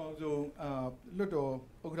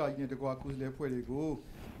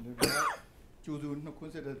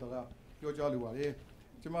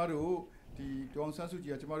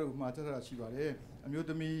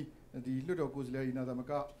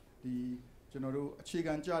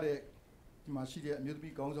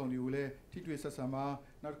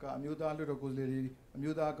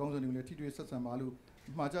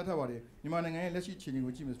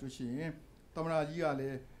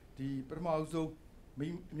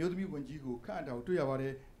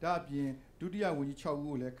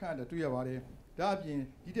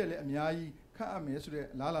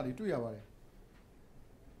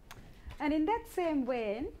 And in that same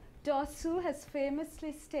vein, Daw Suu has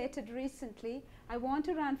famously stated recently, I want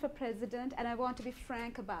to run for president and I want to be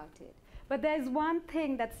frank about it. But there's one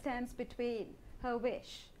thing that stands between her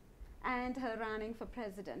wish and her running for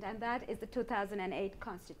president, and that is the 2008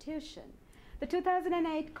 Constitution. The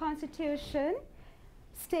 2008 Constitution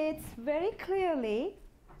states very clearly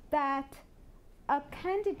that a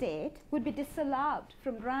candidate would be disallowed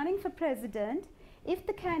from running for president if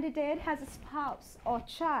the candidate has a spouse or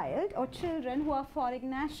child or children who are foreign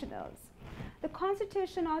nationals. The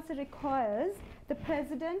Constitution also requires the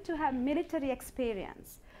president to have military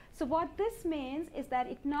experience. So what this means is that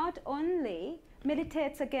it not only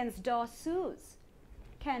militates against Daw Suu's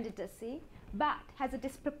candidacy, but has a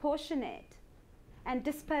disproportionate and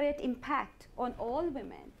disparate impact on all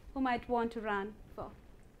women who might want to run for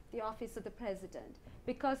the office of the president,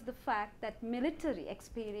 because of the fact that military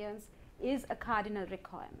experience is a cardinal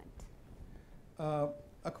requirement.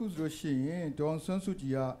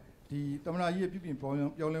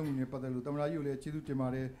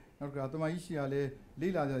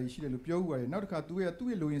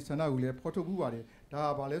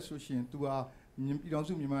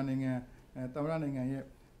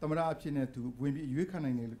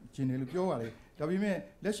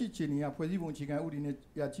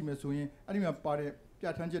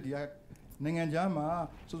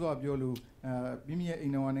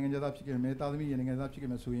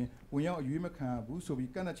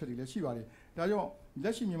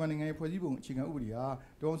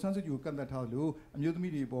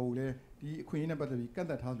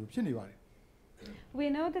 We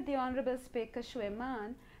know that the Honorable Speaker Shwe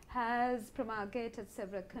Man has promulgated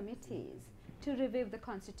several committees to review the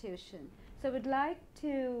Constitution. So I would like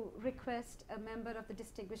to request a member of the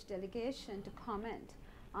distinguished delegation to comment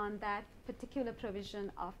on that particular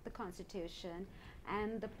provision of the Constitution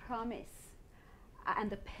and the promise and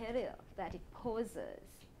the peril that it poses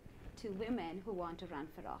to women who want to run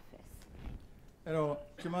for office.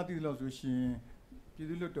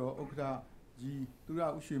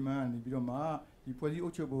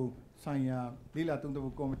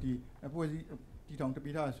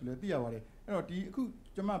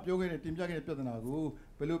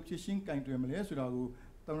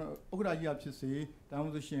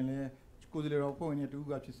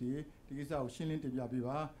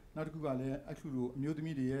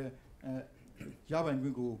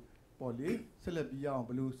 ပေါ်လေဆက်လက်ပြီးရအောင်ဘ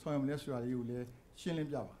ယ်လိုဆောင်ရွက်မလဲဆိုတာလေးကိုလည်းရှင်းလင်း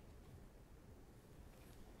ပြပါ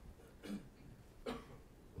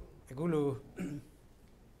အခုလို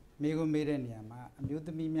မိကုမေးတဲ့နေရာမှာအမျိုးသ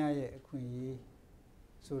မီးများရဲ့အခွင့်အရေး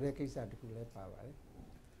ဆိုတဲ့ကိစ္စတစ်ခုလည်းပါပါတယ်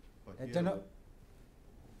But အဲ here ကျွန်တော်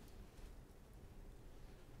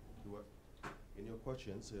in your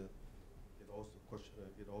questions,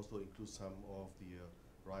 it also includes some of the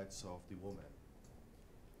rights of the woman.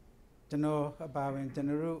 ကျွန်တော်အပါဝင်ကျွန်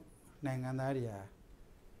တော်တို့နိုင်ငံသားတွေဟာ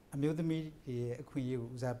အမျိုးသမီးတွေရဲ့အခွင့်အရေးကို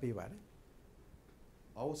ဦးစားပေးပါတယ်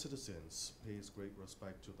Our citizens pays great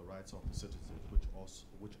respect to the rights of the citizens,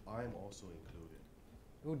 which I am also included.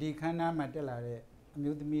 အခုဒီခန္ဓာမှာတက်လာတဲ့အ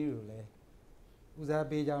မျိုးသမီးတွေကိုလည်းဦးစား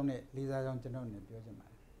ပေးကြောင်းနဲ့လေးစားကြောင်းကျွန်တော်အနေနဲ့ပြောချင်ပါတ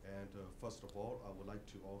ယ် And first of all, I would like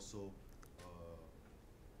to also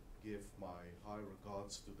give my high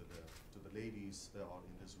regards to the ladies that are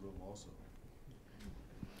in this room also.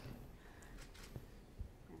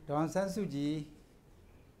 ဒေါ်အောင်ဆန်းစုကြည်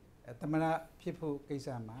သမရဖြစ်ဖို့ကိစ္စ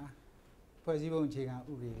မှာဖွဲ့စည်းပုံအခြေခံ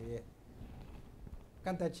ဥပဒေရဲ့က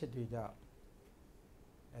န့်သက်ချက်တွေကြောင့်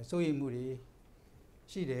စိုးရိမ်မှုတွေ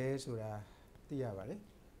ရှိတယ်ဆိုတာသိရပါတယ်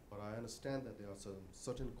But I understand that there are some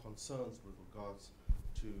certain concerns with regards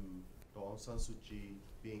to Aung San Suu Kyi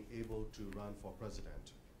being able to run for president.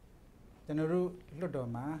 ကျွန်တော်တို့လွှတ်တော်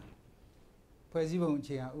မှာဖွဲ့စည်းပုံအ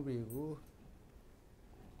ခြေခံဥပဒေကို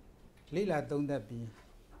လေ့လာသုံးသပ်ပြီး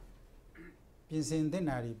ပြင်ဆင်သင့်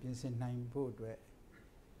တာတွေပြင်ဆင်နိုင်ဖို့အတွက်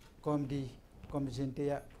ကော်မရှင်တ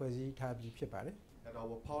ရပ်ဖွဲ့စည်းထားပြီးဖြစ်ပါတယ် At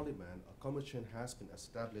our parliament, a commission has been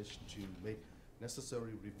established to make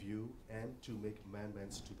necessary review and to make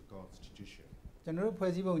amendments to the constitution. ကျွန်တော်တို့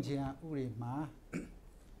ဖွဲ့စည်းပုံအခြေခံဥပဒေမှာ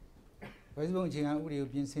ဖွဲ့စည်းပုံအခြေခံဥပဒေကို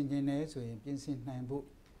ပြင်ဆင်ခြင်းနဲ့ဆိုရင်ပြင်ဆင်နိုင်ဖို့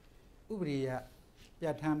ဥပဒေရပြ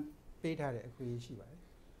ဋ္ဌာန်းပေးထားတဲ့အခွင့်အရေးရှိပါတယ်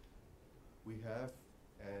We have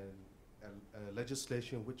a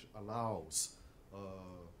legislation which allows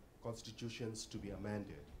constitutions to be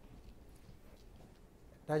amended.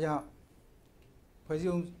 ဒါကြောင့်ဖွဲ့စ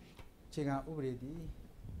ည်းပုံအခြေခံဥပဒေသည်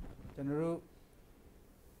ကျွန်တော်တို့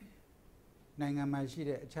နိုင်ငံမှာရှိ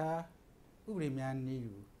တဲ့အခြားဥပဒေများနည်း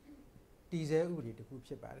တူတည်ဆဲဥပဒေတစ်ခု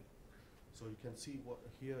ဖြစ်ပါတယ် So you can see what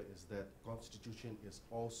here is that constitution is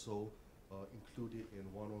also included in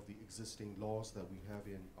one of the existing laws that we have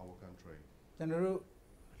in our country. ကျွန်တော်တို့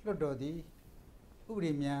လွှတ်တော်သည်ဥပ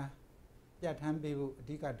ဒေများပြဋ္ဌာန်းပေးဖို့အ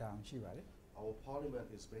ဓိကတာဝန်ရှိပါတယ် Our parliament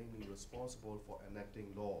is mainly responsible for enacting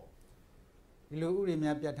law. ဒီလိုဥပဒေ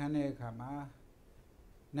များပြဋ္ဌာန်းတဲ့အခါမှာ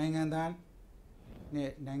နိုင်ငံသား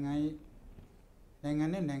နဲ့နိုင်ငံ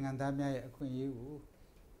သားများရဲ့အခွင့်အရေးကို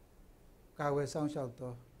ကာကွယ်စောင့်ရှောက်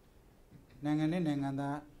သောနိုင်ငံနဲ့နိုင်ငံ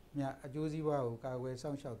သားများအကျိုးစီးပွားကိုကာကွယ်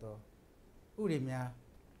စောင့်ရှောက်သောဥပဒေများ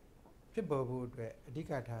ဖြစ်ပေါ်ဖို့အတွက်အဓိ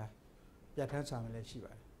ကထားပြဋ္ဌာန်းဆောင်ရွက်လည်းရှိ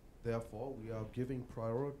ပါတယ် Therefore, we are giving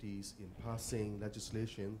priorities in passing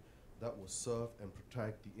legislation that will serve and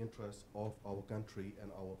protect the interests of our country and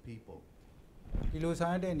our people. ဒီလိုဆော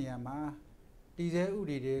င်ရွက်တဲ့နေရာမှာတည်ဆဲဥပ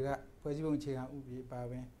ဒေတွေကဖွဲ့စည်းပုံအခြေခံဥပဒေပါ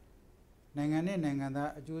ဝင်နိုင်ငံနဲ့နိုင်ငံ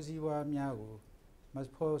သားအကျိုးစီးပွားများကိုမ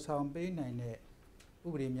ဖော်ဆောင်ပေးနိုင်တဲ့ဥ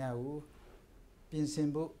ပဒေများကိုပြင်ဆင်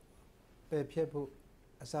ဖို့ပယ်ဖျက်ဖို့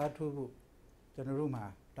အစားထိုးဖို့ကျွန်တော်တို့မှာ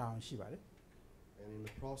တာဝန်ရှိပါတယ် And in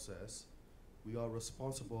the process, we are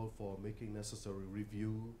responsible for making necessary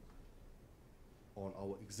review on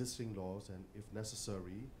our existing laws, and if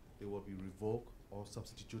necessary, they will be revoked or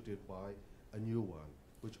substituted by a new one,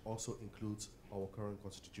 which also includes our current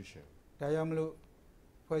constitution. ဒါကြောင့်မလို့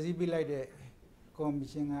ဖွဲ့စည်းပေးလိုက်တဲ့ကော်မ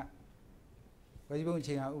ရှင်ကဖွဲ့စည်းပုံအ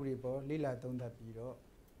ခြေခံဥပဒေပေါ်လေ့လာသုံးသပ်ပြီးတော့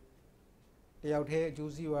တယောက်တည်းအ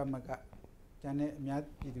ကျိုးစီးပွားမှာကကျန်တဲ့အများ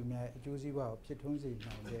ပြည်သူများအကျိုးစီးပွားကိုဖြစ်ထွန်းစေ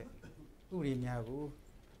နိုင်တဲ့ဥပဒေများကို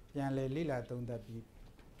ပြန်လည်လေ့လာသုံးသပ်ပြီး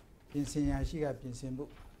ပြင်ဆင်ရရှိကပြင်ဆင်ဖို့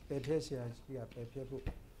ပယ်ဖျက်ရရှိကပယ်ဖျက်ဖို့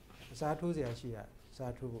အစားထိုးရရှိကအ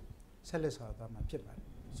စားထိုးဖို့ဆက်လက်ဆောင်သွားမှာဖြစ်ပါတယ်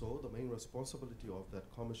So the main responsibility of that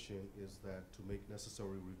commission is that to make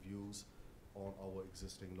necessary reviews on our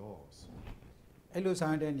existing laws. အဲ့လိုဆော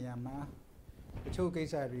င်တဲ့နေရာမှာတချို့ကိ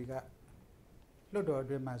စ္စတွေကလွတ်တော်အ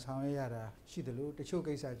တွင်းမှာဆောင်ရွက်ရတာရှိတယ်လို့တချို့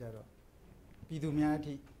ကိစ္စကြတော့ပြည်သူများအ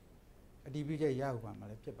ထိအတည်ပြုချက်ရအောင်ပါမှာ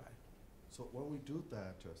လည်းဖြစ်ပါတယ် So when we do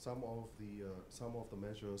that, some of the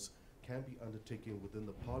measures can be undertaken within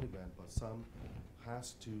the parliament, but some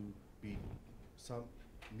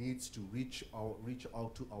needs to reach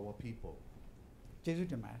out to our people. ကျေးဇူး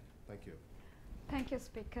တင်ပါတယ် Thank you. Thank you,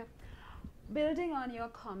 Speaker. Building on your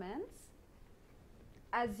comments,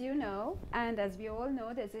 as you know, and as we all know,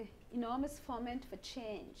 there's an enormous ferment for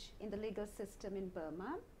change in the legal system in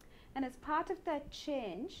Burma. And as part of that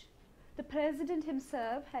change, the President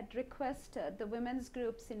himself had requested the women's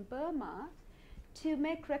groups in Burma to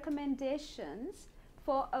make recommendations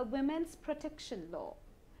for a women's protection law.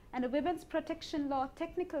 And a women's protection law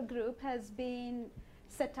technical group has been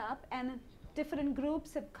set up, and different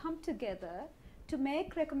groups have come together to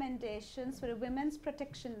make recommendations for a women's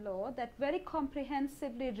protection law that very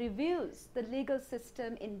comprehensively reviews the legal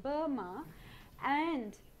system in Burma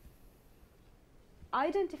and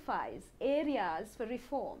identifies areas for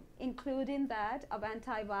reform, including that of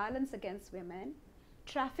anti-violence against women,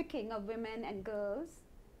 trafficking of women and girls,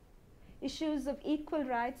 issues of equal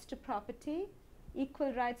rights to property,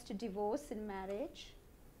 equal rights to divorce and marriage,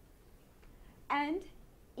 and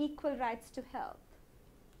equal rights to health.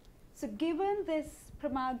 So given this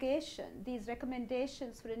promulgation, these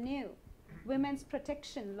recommendations for a new women's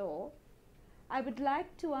protection law, I would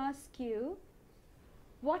like to ask you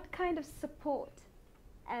what kind of support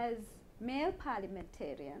as male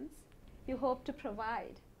parliamentarians you hope to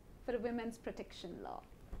provide for a women's protection law.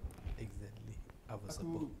 Exactly. Our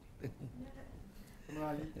support. သမ္မ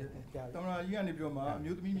တကြီးကနေပြီးတော့မှအ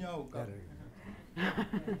မျိုးသမီးများ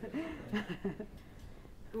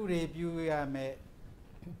ကို ဥရေပြုရမယ်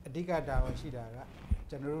အဓိကတာဝန်ရှိတာက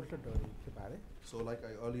ကျွန်တော်တို့လွှတ်တော်တွေဖြစ်ပါတယ် So like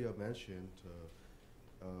I earlier mentioned,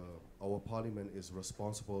 our parliament is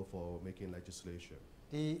responsible for making legislation.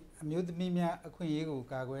 ဒီအမျိုးသမီးများအခွင့်အရေးကို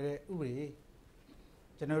ကာကွယ်တဲ့ဥပဒေ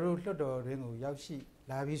ကျွန်တော်တို့လွှတ်တော်တွင်ကိုရောက်ရှိ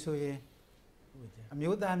လာပြီးဆိုရင်အ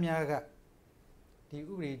မျိုးသားများကဒီ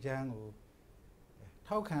ဥပဒေကြမ်းကို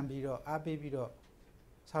ထောက်ခံပြီးတော့အားပေးပြီးတော့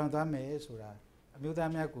ဆောင်သွားမယ်ဆိုတာအမျိုး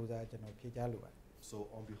သားများကိုယ်စားကျွန်တော်ဖြေကြားလိုပါတယ် So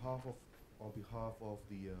on behalf of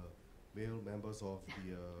the male members of the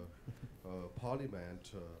parliament,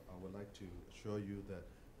 I would like to assure you that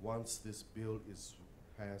once this bill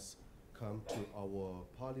has come to our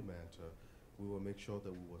parliament, we will make sure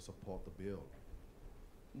that we will support the bill.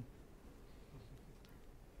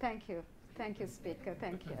 Thank you. Thank you, Speaker.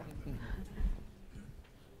 Thank you.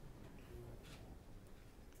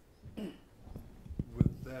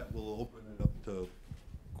 With that, we'll open it up to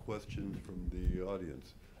questions from the audience.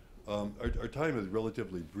 Our time is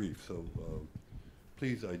relatively brief, so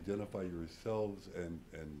please identify yourselves and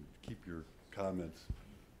keep your comments.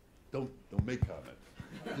 Don't make comments.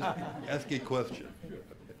 Just ask a question.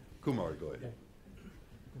 Kumar, go ahead.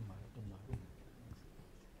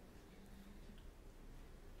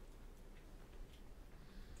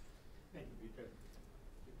 Thank you, Peter.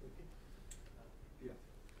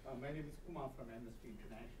 My name is Kumar from Amnesty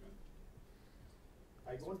International.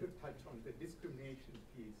 I want to touch on the discrimination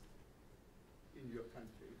piece in your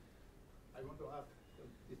country. I want to ask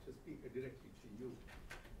Mr. Speaker directly to you.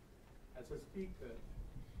 As a speaker,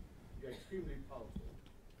 you're extremely powerful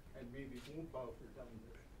and maybe more powerful down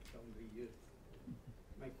the years.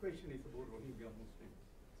 My question is about Rohingya Muslims.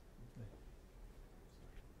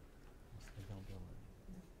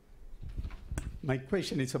 My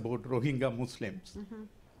question is about Rohingya Muslims.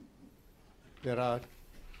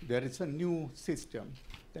 There is a new system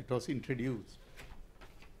that was introduced,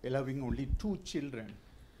 allowing only 2 children,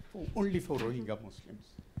 only for Rohingya Muslims.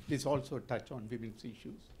 This also touch on women's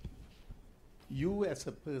issues. You as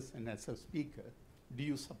a person, as a speaker, do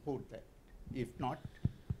you support that? If not,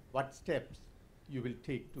 what steps you will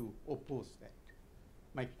take to oppose that?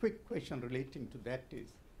 My quick question relating to that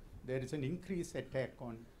is, there is an increased attack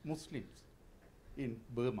on Muslims in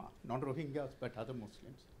Burma, not Rohingyas, but other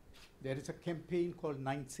Muslims. There is a campaign called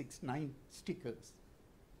 969 stickers.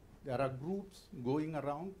 There are groups going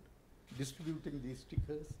around distributing these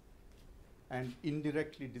stickers and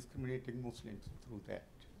indirectly discriminating Muslims through that.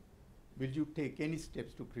 Will you take any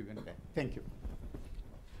steps to prevent that? Thank you.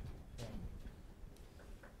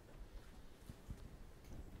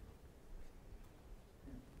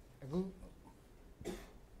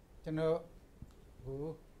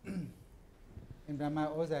 In Brahma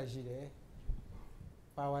Oza Jide,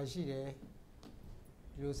 Power Jide,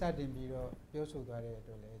 you sat in Biro, Yosu Dare,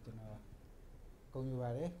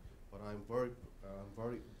 But I'm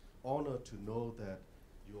very honored to know that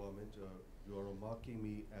you are remarking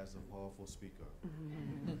me as a powerful speaker.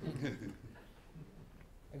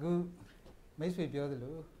 Agu, Miss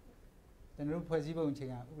Piodulu, the new possible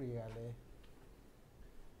Chinga Uriale.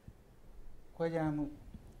 Quajamu,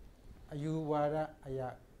 you were a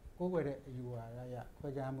over you are a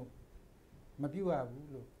Quajamu. Mabua,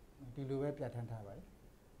 Diluet Yatantava.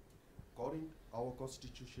 According our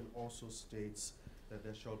constitution also states that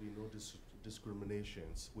there shall be no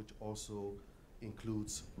discriminations, which also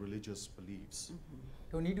includes religious beliefs.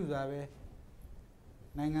 Don't need to have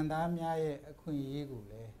Nangandamia a queen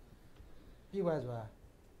yegule. He was a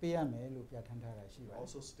Piame Lupia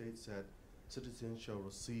Also states that citizens shall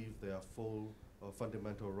receive their full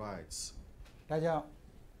fundamental rights. Taja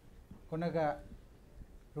Konaga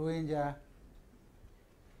Rohingya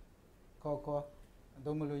ခေါ်ခေါ်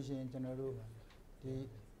သို့မလို့ရှိရင်ကျွန်တော်တို့ဒီ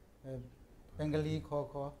ဘင်္ဂလီခေါ်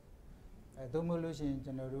ခေါ်သို့မလို့ရှိရင်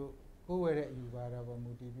ကျွန်တော်တို့ကိုယ်ဝယ်တဲ့အယူပါတော့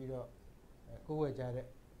မူတည်ပြီးတော့ကိုယ်ဝယ်ကြတဲ့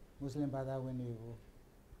မွတ်စလင်ဘာသာဝင်တွေကို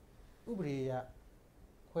ဥပဒေအရ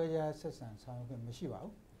ခွဲခြားဆက်ဆံဆောင်ရွက်ခွင့်မရှိပါ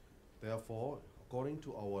ဘူး Therefore, according to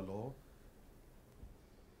our law,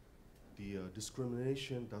 the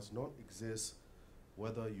discrimination does not exist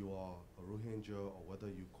whether you are a Rohingya or whether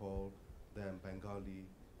you call them Bengali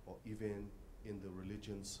or even in the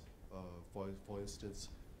religions, for instance,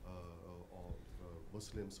 or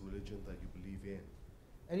Muslims religion that you believe in.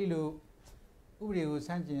 အဲ့ဒီလိုဥပဒေကိုစ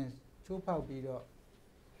န့်ကျင်ချိုးဖောက်ပြီးတော့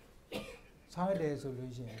ဆောင်ရွက်တယ်ဆို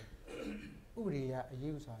လို့ရှိရင်ဥပဒေအရအ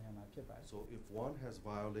ရေးယူဆောင်ရမှာဖြစ်ပါတယ် So if one has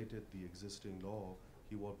violated the existing law,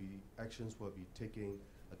 actions will be taken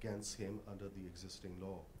against him under the existing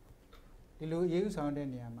law. ဒီလိုအရေးယူဆောင်တဲ့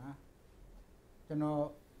နေရာမှာကျွန်တော်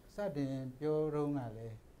စတင်ပြောတော့ကလ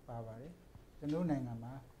ည်းပါပါတယ်ကျွန်တော်နိုင်ငံ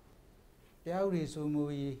မှာတရားဥပဒေစိုး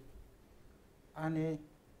မိုးရေးအားနည်း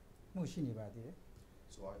မှုရှိနေပါသေးတယ်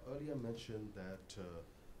So I earlier mentioned that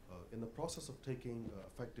in the process of taking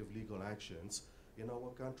effective legal actions in our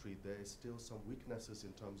country, there is still some weaknesses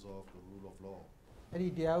in terms of the rule of law. အဲ့ဒီ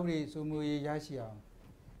တရားဥပဒေစိုးမိုးရေးရရှိအောင်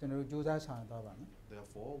ကျွန်တော်တို့စ조사ဆောင်သွားပါမယ်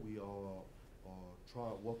Therefore, we are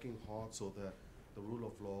working hard so that the rule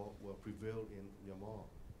of law will prevail in Myanmar.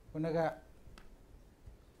 ခုနက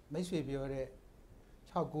မိတ်ဆွေပြောတဲ့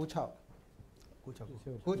696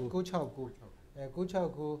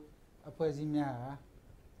 969အဖွဲ့အစည်းများဟာ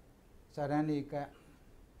စာရန်တွေက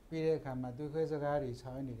ပြီးတဲ့အခါမှာသူခွဲစကားတွေ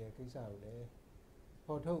ဆောင်နေတဲ့ကိစ္စကိုလည်း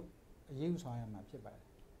ပေါ်ထုတ်အရေးယူဆောင်ရမှာဖြစ်ပါတယ်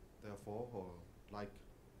Therefore, like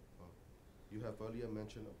you have earlier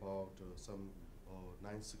mentioned about some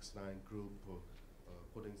 969 group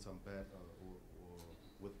putting some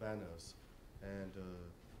with banners, and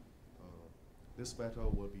this matter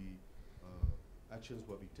will be actions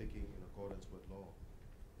will be taken in accordance with law.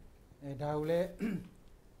 ဒါကိုလည်း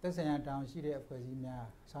သက်ဆိုင်ရာတောင်းရှိတဲ့အဖွဲ့အစည်းများ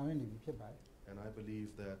ဆောင်ရွက်နေပြီဖြစ်ပါတယ် And I believe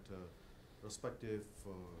that respective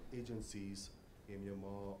agencies in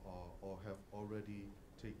Myanmar or have already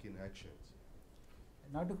taken actions.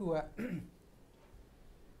 နောက်တစ်ခုက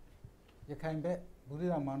ရခိုင်ဘက်ဘူးသီး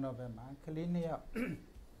တောင်မောင်းတော့ဘက်မှာကလေး2ယောက်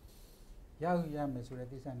ရောက်ရမယ်ဆိုတဲ့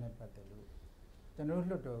ကိစ္စနဲ့ပတ်သက်လို့ကျွန်တော်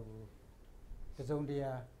လွှတ်တော်ကိုတစုံတ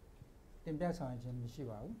ရာတင်ပြဆောင်ခြင်းမရှိ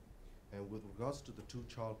ပါဘူး And with regards to the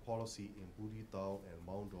two-child policy in Hluttaw and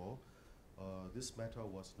Maundo, this matter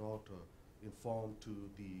was not informed to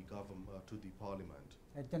the government, to the parliament.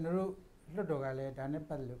 ကျွန်တော်တို့လွှတ်တော်ကလည်းဒါနဲ့ပ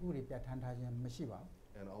တ်သက်လို့ဥပဒေပြဋ္ဌာန်းထားခြင်းမရှိပါဘူး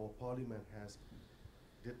And our parliament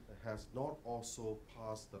has not also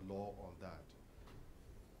passed the law on that.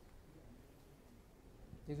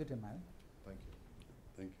 ကျေးဇူးတင်ပါတယ် Thank you.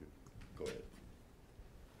 Thank you. Go ahead.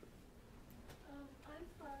 I'm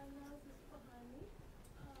Pyidaungsu.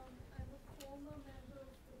 I'm a former member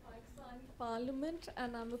of the Pakistani Parliament, and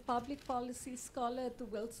I'm a public policy scholar at the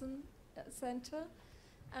Wilson Center.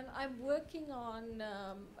 And I'm working on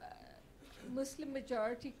Muslim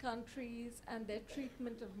majority countries and their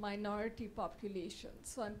treatment of minority populations.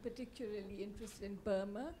 So I'm particularly interested in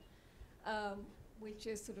Burma, which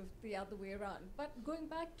is sort of the other way around. But going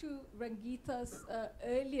back to Rangita's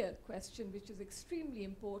earlier question, which is extremely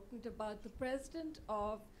important, about the president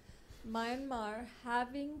of Myanmar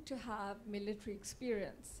having to have military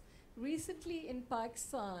experience. Recently in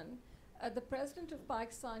Pakistan, the president of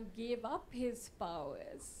Pakistan gave up his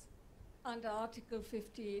powers under Article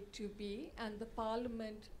 58(2)(b), and the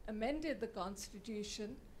parliament amended the constitution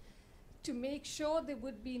to make sure there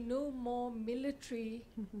would be no more military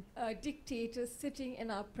dictators sitting in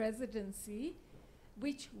our presidency,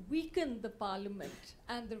 which weakened the parliament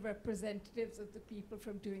and the representatives of the people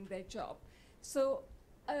from doing their job. So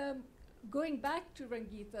going back to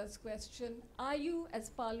Rangita's question, are you as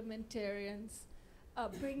parliamentarians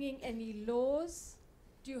bringing any laws?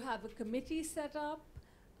 Do you have a committee set up?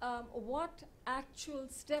 What actual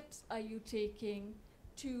steps are you taking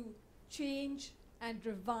to change and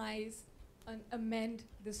revise and amend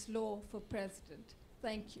this law for president?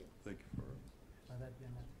 Thank you. Thank you for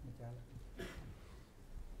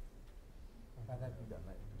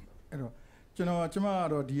အဲ့တော့ကျမက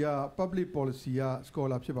တော့ဒီက public policy က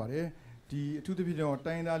scholar ဖြစ်ပါတယ်ဒီအထူးသဖြင့်တော့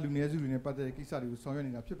တိုင်းသားလူနည်းစုတွေနဲ့ပတ်သက်တဲ့ကိစ္စတွေကိုဆောင်ရွက်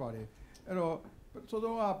နေတာဖြစ်ပါတယ်အဲ့တော့စော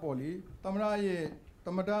စောကပေါ့လေသမ္မတရဲ့သ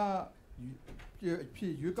မ္မတဖြ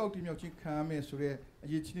စ်ရွေးကောက်တင်မြှောက်ခြင်းခံရမယ်ဆိုတဲ့အ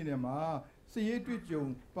ရေးကြီးနေတဲ့မှာစစ်ရေးတွေ့ကြုံ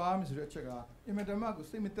ပါမယ်ဆိုတဲ့အချက်ကအင်မတန်မှကို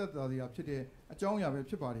စိတ်မသက်သာစရာဖြစ်တဲ့အကြောင်းအရာပဲ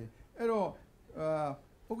ဖြစ်ပါတယ်အဲ့တော့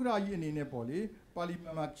ဥက္ကဋ္ဌကြီးအနေနဲ့ပေါ့လေပါလီမ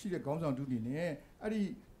န်မှာရှိတဲ့ခေါင်းဆောင်တူအနေနဲ့အဲ့ဒီ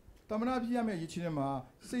သမ္မတဖြစ်ရမယ့်အရေးကြီးတဲ့မှာ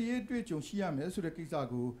စစ်ရေးတွေ့ကြုံရှိရမယ်ဆိုတဲ့ကိစ္စ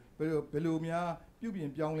ကိုဘယ်လိုများပြုပြင်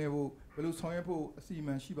ပြောင်းလဲဖို့ ဘယ်လိုဆောင်ရွက်ဖို့အစီအ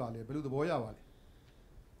မံရှိပါလဲဘယ်လိုသဘောရပါလဲ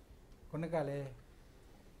ခုနကလည်း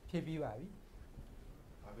ဖြည့်ပြီးပါပြီ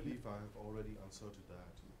I believe I have already answered to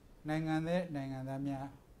that. နိုင်ငံသားများ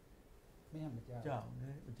မင်းမကြောက် ကြောက်တ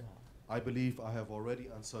ယ်ကြောက် I believe I have already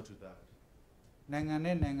answered to that. နိုင်ငံ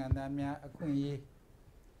သားများအခွင့်အရေး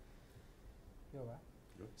ပြောပါ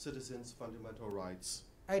Citizens' fundamental rights,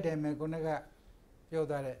 အဲ့တိုင်းမှာခုနကပြော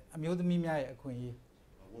သွားတဲ့အမျိုးသမီးများရဲ့အခွင့်အရေး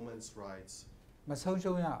women's rights, မဆုံး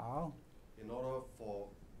ရှုံးရအောင် in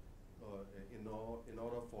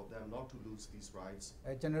order for them not to lose these rights,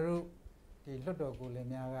 ကျွန်တော်တို့ဒီလွှတ်တော်ကိုယ်လည်း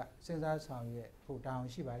များကစဉ်းစားဆောင်ရွက်ဖို့တာဝန်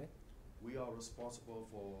ရှိပါတယ် we are responsible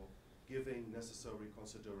for giving necessary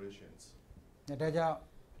considerations. ဒါကြောင့်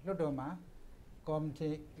လွှတ်တော်မှာကော်မ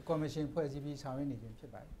ရှင်ဖွဲ့စည်းပြီးဆောင်ရွက်နေခြင်းဖြ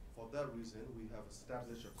စ်ပါတယ် For that reason, we have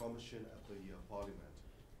established a commission at the Parliament.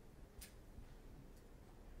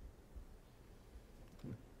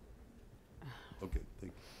 Okay,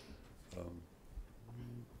 thank you.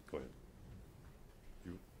 Go ahead.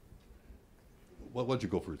 You. Why don't you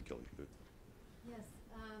go first, Kelly? Yes,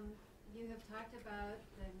 you have talked about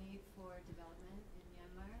the need for development in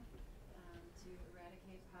Myanmar to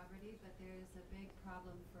eradicate poverty, but there's a big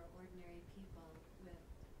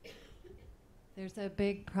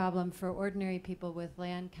problem for ordinary people with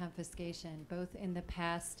land confiscation, both in the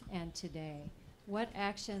past and today. What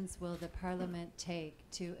actions will the Parliament take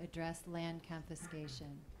to address land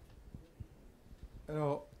confiscation? အဲ့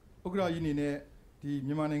တော့ဥက္ကရာကြီးအနေနဲ့ဒီ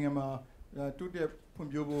မြန်မာနိုင်ငံမှာတိုးတက်ဖွံ့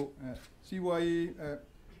ဖြိုးဖို့စီးပွား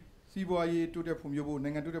ရေးတိုးတက်ဖွံ့ဖြိုးဖို့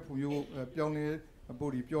နိုင်ငံတိုးတက်ဖွံ့ဖြိုးဖို့ပြောင်းလဲ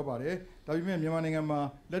ဖို့ဒီပြောပါတယ်ဒါပေမဲ့မြန်မာနိုင်ငံမှာ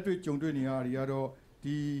လက်တွေ့ကြုံတွေ့နေရတာတွေကတော့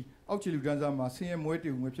ဒီအောက်ခြေလူတန်းစားမှာဆင်းရဲမွဲတေ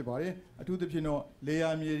မှုဖြစ်ပါတယ်အထူးသဖြင့်တော့လေယာ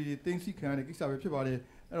မြေတွေတင်းစီခံရတဲ့ကိစ္စပဲဖြစ်ပါတယ်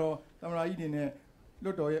အဲ့တော့သမ္မတကြီးအနေနဲ့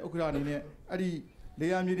လွှတ်တော်ရဲ့ဥက္ကရာအနေနဲ့အဲ့ဒီလေ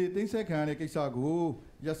ယာမြေတွေတင်းဆက်ခံရတဲ့ကိစ္စကို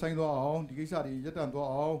ရပ်ဆိုင်းသွားအောင်ဒီကိစ္စတွေရပ်တန့်သွား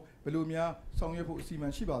အောင်ဘယ်လိုများဆောင်ရွက်ဖို့အစီအမံ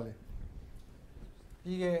ရှိပါလဲ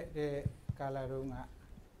ပြီးခဲ့တဲ့ကာလတုန်းက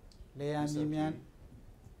လေယာမြေများ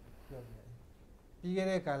ပြောပြတယ်ပြီးခဲ့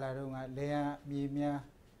တဲ့ကာလတုန်းကလေယာမြေများ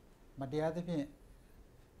မတရားသဖြင့်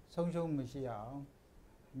ဆုံးရှုံးမရှိအောင်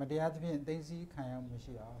မတရားသဖြင့်သိမ်းဆည်းခံရမှုမ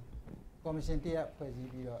ရှိအောင်ကော်မရှင်တရက်ဖွဲ့စည်း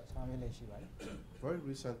ပြီးတော့ဆောင်ရွက်လက်ရှိပါတယ် Very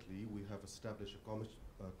recently, we have established a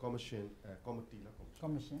commission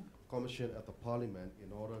at the Parliament in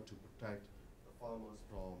order to protect the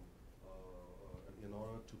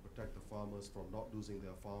farmers from not losing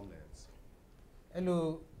their farmlands. အဲ့လို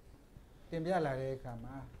တင်ပြလာတဲ့အခါ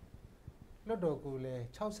မှာလွှတ်တော်ကိုလည်း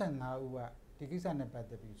65ဦးကဒီကိစ္စနဲ့ပတ်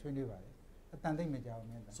သက်ပြီးဆွေးနွေးပါတယ်အတန်သိမ့်မကြောက်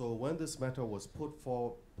ဘူး So when this matter was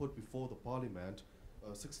put before the Parliament,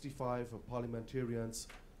 65 parliamentarians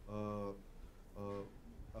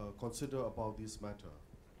consider about this matter.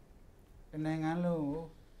 နိုင်ငံလုံးကို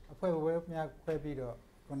အဖွဲ့ဝဲများခွဲပြီးတော့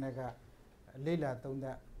ခုနကလေ့လာသုံးသ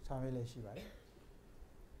ပ်ဆောင်ရွက်လက်ရှိပါတယ်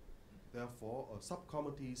Therefore,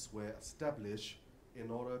 subcommittees were established in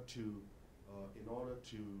order to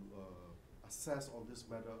assess on this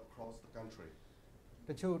matter across the country. တ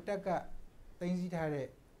ချို့တက်ကသိမ်းဆည်းထားတဲ့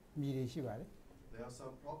မြေတွေရှိပါတယ် There are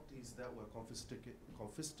some properties that were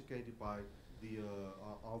confiscated by the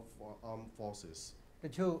armed forces. တ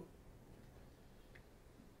ချို့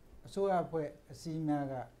အစိုးရအဖွဲ့အစည်းများ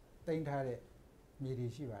ကသိမ်းထားတဲ့မြေတွေ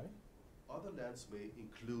ရှိပါတယ် Other lands may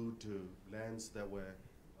include lands that were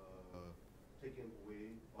taken away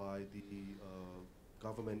by the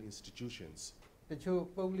government institutions. တချို့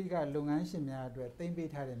ပုဂ္ဂလိကလုပ်ငန်းရှင်များအတွက်သိမ်းပေး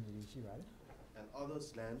ထားတဲ့မြေတွေရှိပါတယ် And others'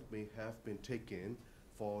 land may have been taken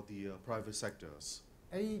for the private sectors.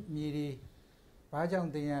 အဲ့ဒီမြေတွေဘာကြောင့်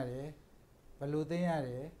သိမ်းရတယ်ဘယ်လိုသိမ်းရတ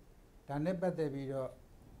ယ်ဒါနဲ့ပတ်သက်ပြီးတော့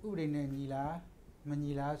ဥပဒေနဲ့ညီလားမ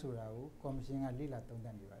ညီလားဆိုတာကိုကော်မရှင်ကလေ့လာသုံးသ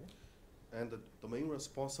ပ်နေပါတယ် And the main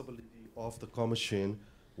responsibility of the commission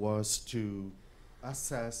was to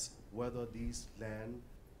assess whether these land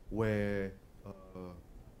were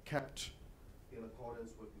kept in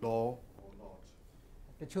accordance with law or not.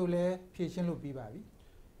 တချို့လည်းဖြေရှင်းလို့ပြီးပါပြီ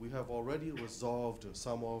We have already resolved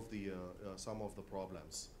some of the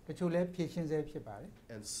problems. တချို့လည်းဖြေရှင်းဆဲဖြစ်ပါတယ်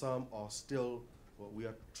And some are still, we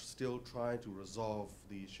are still trying to resolve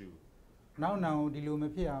the issue. နောက်ဒီလိုမ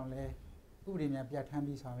ဖြစ်အောင်လဲဥပဒေများပြဋ္ဌာန်း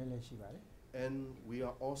ပြီးဆောင်ရွက်လက်ရှိပါတယ် And we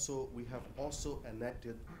have also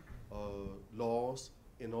enacted laws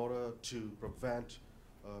in order to prevent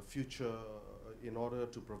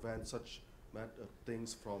such things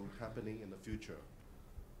from happening in the future.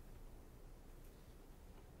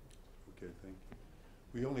 Okay, thank you.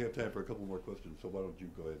 We only have time for a couple more questions, so why don't you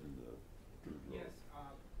go ahead and Yes.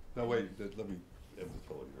 No, wait, let me have this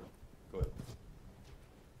fellow here. Go ahead.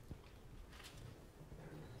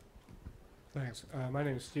 Thanks. My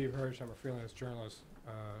name is Steve Hirsch. I'm a freelance journalist.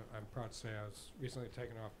 I'm proud to say I was recently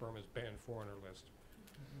taken off Burma's banned foreigner list.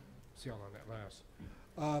 See how long that lasts.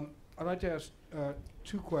 I'd like to ask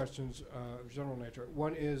 2 questions of general nature.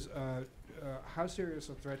 One is, how serious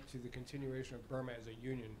a threat to the continuation of Burma as a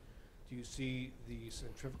union do you see the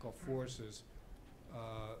centrifugal forces,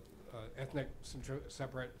 ethnic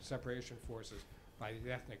separation forces by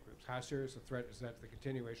the ethnic groups? How serious a threat is that to the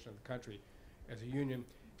continuation of the country as a union?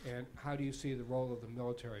 And how do you see the role of the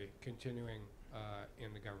military continuing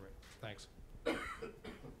in the government? Thanks.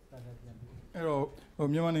 အဲ့တော့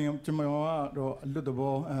မြန်မာနိုင်ငံကျွန်တော်ကတော့အလွတ်တ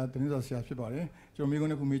ဘောတင်းစားဆရာဖြစ်ပါတယ်ကျွန်တော်မိကု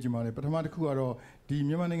န်းတစ်ခုမေးချင်ပါတယ်ပထမတစ်ခုကတော့ဒီ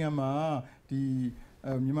မြန်မာနိုင်ငံမှာဒီ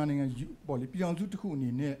မြန်မာနိုင်ငံပေါ့လေပြည်အောင်စုတစ်ခုအနေ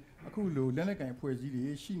နဲ့အခုလိုလက်နက်ကင်အဖွဲ့အစည်းတွေ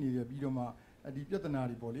ရှိနေတယ်ပြီးတော့မှဒီပြဿနာ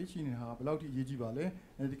တွေပေါ့လေရှိနေတာဘယ်လောက်ထိအရေးကြီးပါလဲ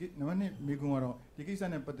ဒီနံပါတ်1မိကုန်းကတော့ဒီကိစ္စ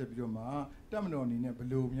နဲ့ပတ်သက်ပြီးတော့မှတပ်မတော်အနေနဲ့ဘယ်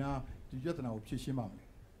လိုများဒီပြဿနာကိုဖြေရှင်းပါမလဲ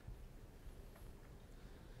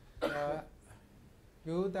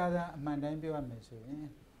ရိုးသားသားအမှန်တိုင်းပြောရမယ်ဆိုရင်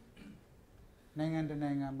နိုင်ငံတ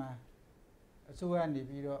နိုင်ငံမှာအစိုးရနေ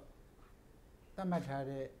ပြီးတော့သတ်မှတ်ထား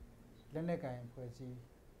တဲ့လက်နက်ကိုင်အဖွဲ့အစည်း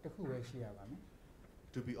တစ်ခုပဲရှိရပါမယ်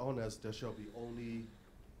To be honest, there shall be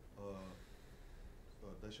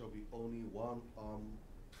only one armed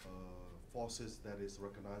forces that is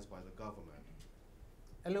recognized by the government.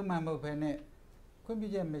 အဲ့လိုမှမဟုတ်ဘဲနဲ့ခွင့်ပြု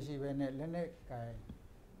ချက်မရှိဘဲနဲ့လက်နက်ကိုင်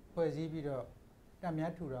ဖွဲ့စည်းပြီးတော့တပ်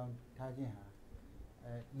များထူထောင်ထားခြင်းဟာ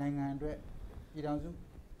နိုင်ငံအတွက်ပြည်ထောင်စု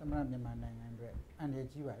သမ္မတမြန်မာနိုင်ငံအတွက်အန္တရာယ်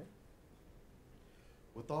ကြီးပါတယ်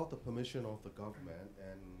Without the permission of the government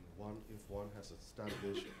and if one has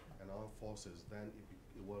established an armed forces, then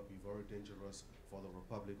it will be very dangerous for the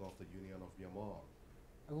Republic of the Union of Myanmar.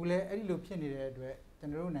 အခုလည်းအဲ့ဒီလိုဖြစ်နေတဲ့အတွက်ကျွ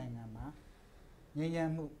န်တော်တို့နိုင်ငံမှာငြိမ်းချ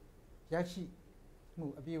မ်းမှုရရှိမှု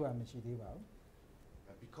အပြည့်အဝမရှိသေးပါဘူး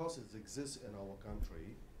Because it exists in our country,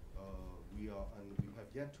 we have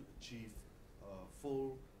yet to achieve full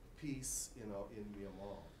peace in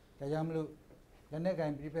Myanmar. ဒါကြောင့်မလို့လက်နက်ကို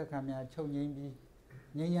င်ပြည်ပခါများချုပ်ငြိမ်းပြီး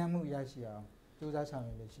ငြိမ်းချမ်းမှုရရှိအောင်ကြိုးစားဆောင်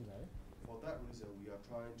ရွက်လို့ရှိပါတယ် For that reason, we are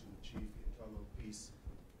trying to achieve internal peace.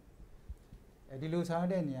 ဒီလိုဆောင်ရွ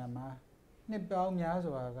က်တဲ့နေရာမှာနှစ်ပေါင်းများ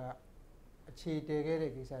စွာကအခြေတည်ခဲ့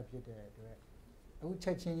တဲ့ကိစ္စဖြစ်တဲ့အတွက်အခုချ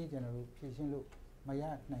က်ချင်းကြီးကျွန်တော်တို့ဖြေရှင်းလို့မရ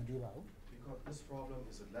နိုင်သေးပါဘူး Because this problem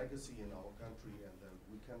is a legacy in our country, and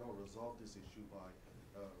we cannot resolve this issue by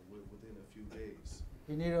within a few days.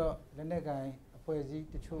 ဒီနေ့တော့လက်နက်ကိုင်အဖွဲ့အစည်း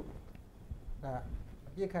တချို့က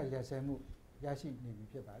အပြစ်ခတ်ရစဲမှုရရှိနေပြီ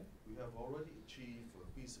ဖြစ်ပါတယ် We have already achieved a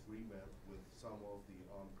peace agreement with some of the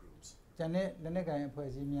armed groups. ကျန်တဲ့လက်နက်ကိုင်အဖွဲ့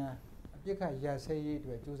အစည်းများအပြစ်ခတ်ရစဲရေးအ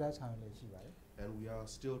တွက်ကြိုးစားဆောင်ရွက်လို့ရှိပါတယ် And we are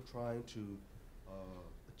still trying to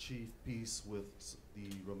achieve peace with the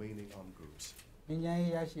remaining armed groups. ငြိမ်းချမ်း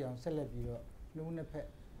ရေးရရှိအောင်ဆက်လက်ပြီးတော့နှုတ်နှစ်ဖက်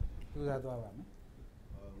ကြိုးစားသွားပါမယ်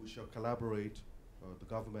We shall collaborate, the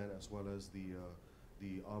government as well as the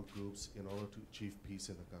armed groups, in order to achieve peace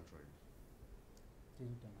in the country.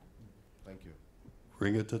 Thank you.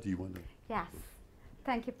 Ringita, do you want to? Yes.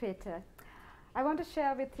 Thank you, Peter. I want to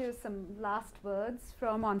share with you some last words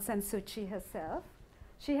from Aung San Suu Kyi herself.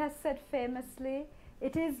 She has said famously,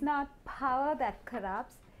 "It is not power that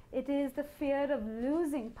corrupts, it is the fear of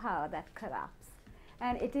losing power that corrupts."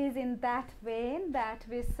 And it is in that vein that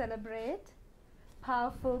we celebrate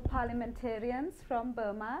powerful parliamentarians from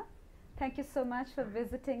Burma. Thank you so much for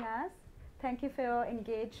visiting us. Thank you for your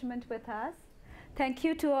engagement with us. Thank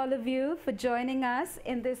you to all of you for joining us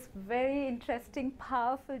in this very interesting,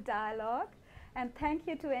 powerful dialogue. And thank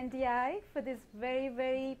you to NDI for this very,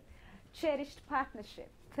 very cherished partnership.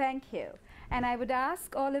 Thank you. And I would ask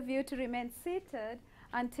all of you to remain seated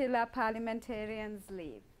until our parliamentarians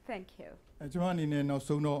leave. Thank you. ကျွန်မအနေနဲ့နောက်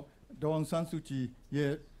ဆုံးတော့ဒေါ်အောင်ဆန်းစုကြည်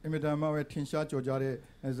ရဲ့အင်မတန်မှပဲထင်ရှားကြော်ကြားတဲ့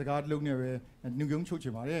စကားတစ်လုံးနဲ့ပဲနှုတ်ယုံချုပ်ချ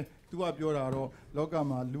င်ပါတယ်။သူကပြောတာတော့လောက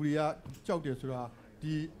မှာလူတွေကကြောက်တယ်ဆိုတာ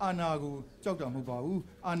ဒီအာဏာကိုကြောက်တာမဟုတ်ပါဘူး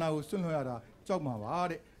။အာဏာကိုစွန့်လွှတ်ရတာကြောက်မှာပါ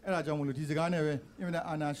တဲ့။အဲ့ဒါကြောင့်မလို့ဒီစကားနဲ့ပဲအင်မတန်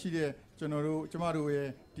အာဏာရှိတဲ့ကျမတို့ရဲ့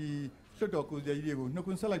ဒီလွှတ်တော်ကိုယ်စားလှယ်ကြီးတွေကိုနှုတ်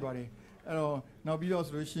ခွန်းဆက်လိုက်ပါတယ်။အဲ့တော့နောက်ပြီးတော့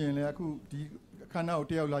ဆိုလို့ရှိရင်လည်းအခုဒီခန္ဓာကို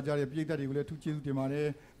တက်ရောက်လာကြတဲ့ပြည်သက်တွေကိုလည်းထူးကျေးဇူးတင်ပါတယ်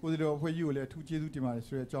ကိုယ်စားလှယ်အဖွဲ့ကြီးကိုလည်းထူးကျေးဇူးတင်ပါတယ်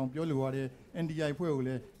ဆိုတဲ့အကြောင်းပြောလိုရတဲ့ NDI အဖွဲ့ကိုလ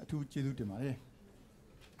ည်းအထူးကျေးဇူးတင်ပါတယ်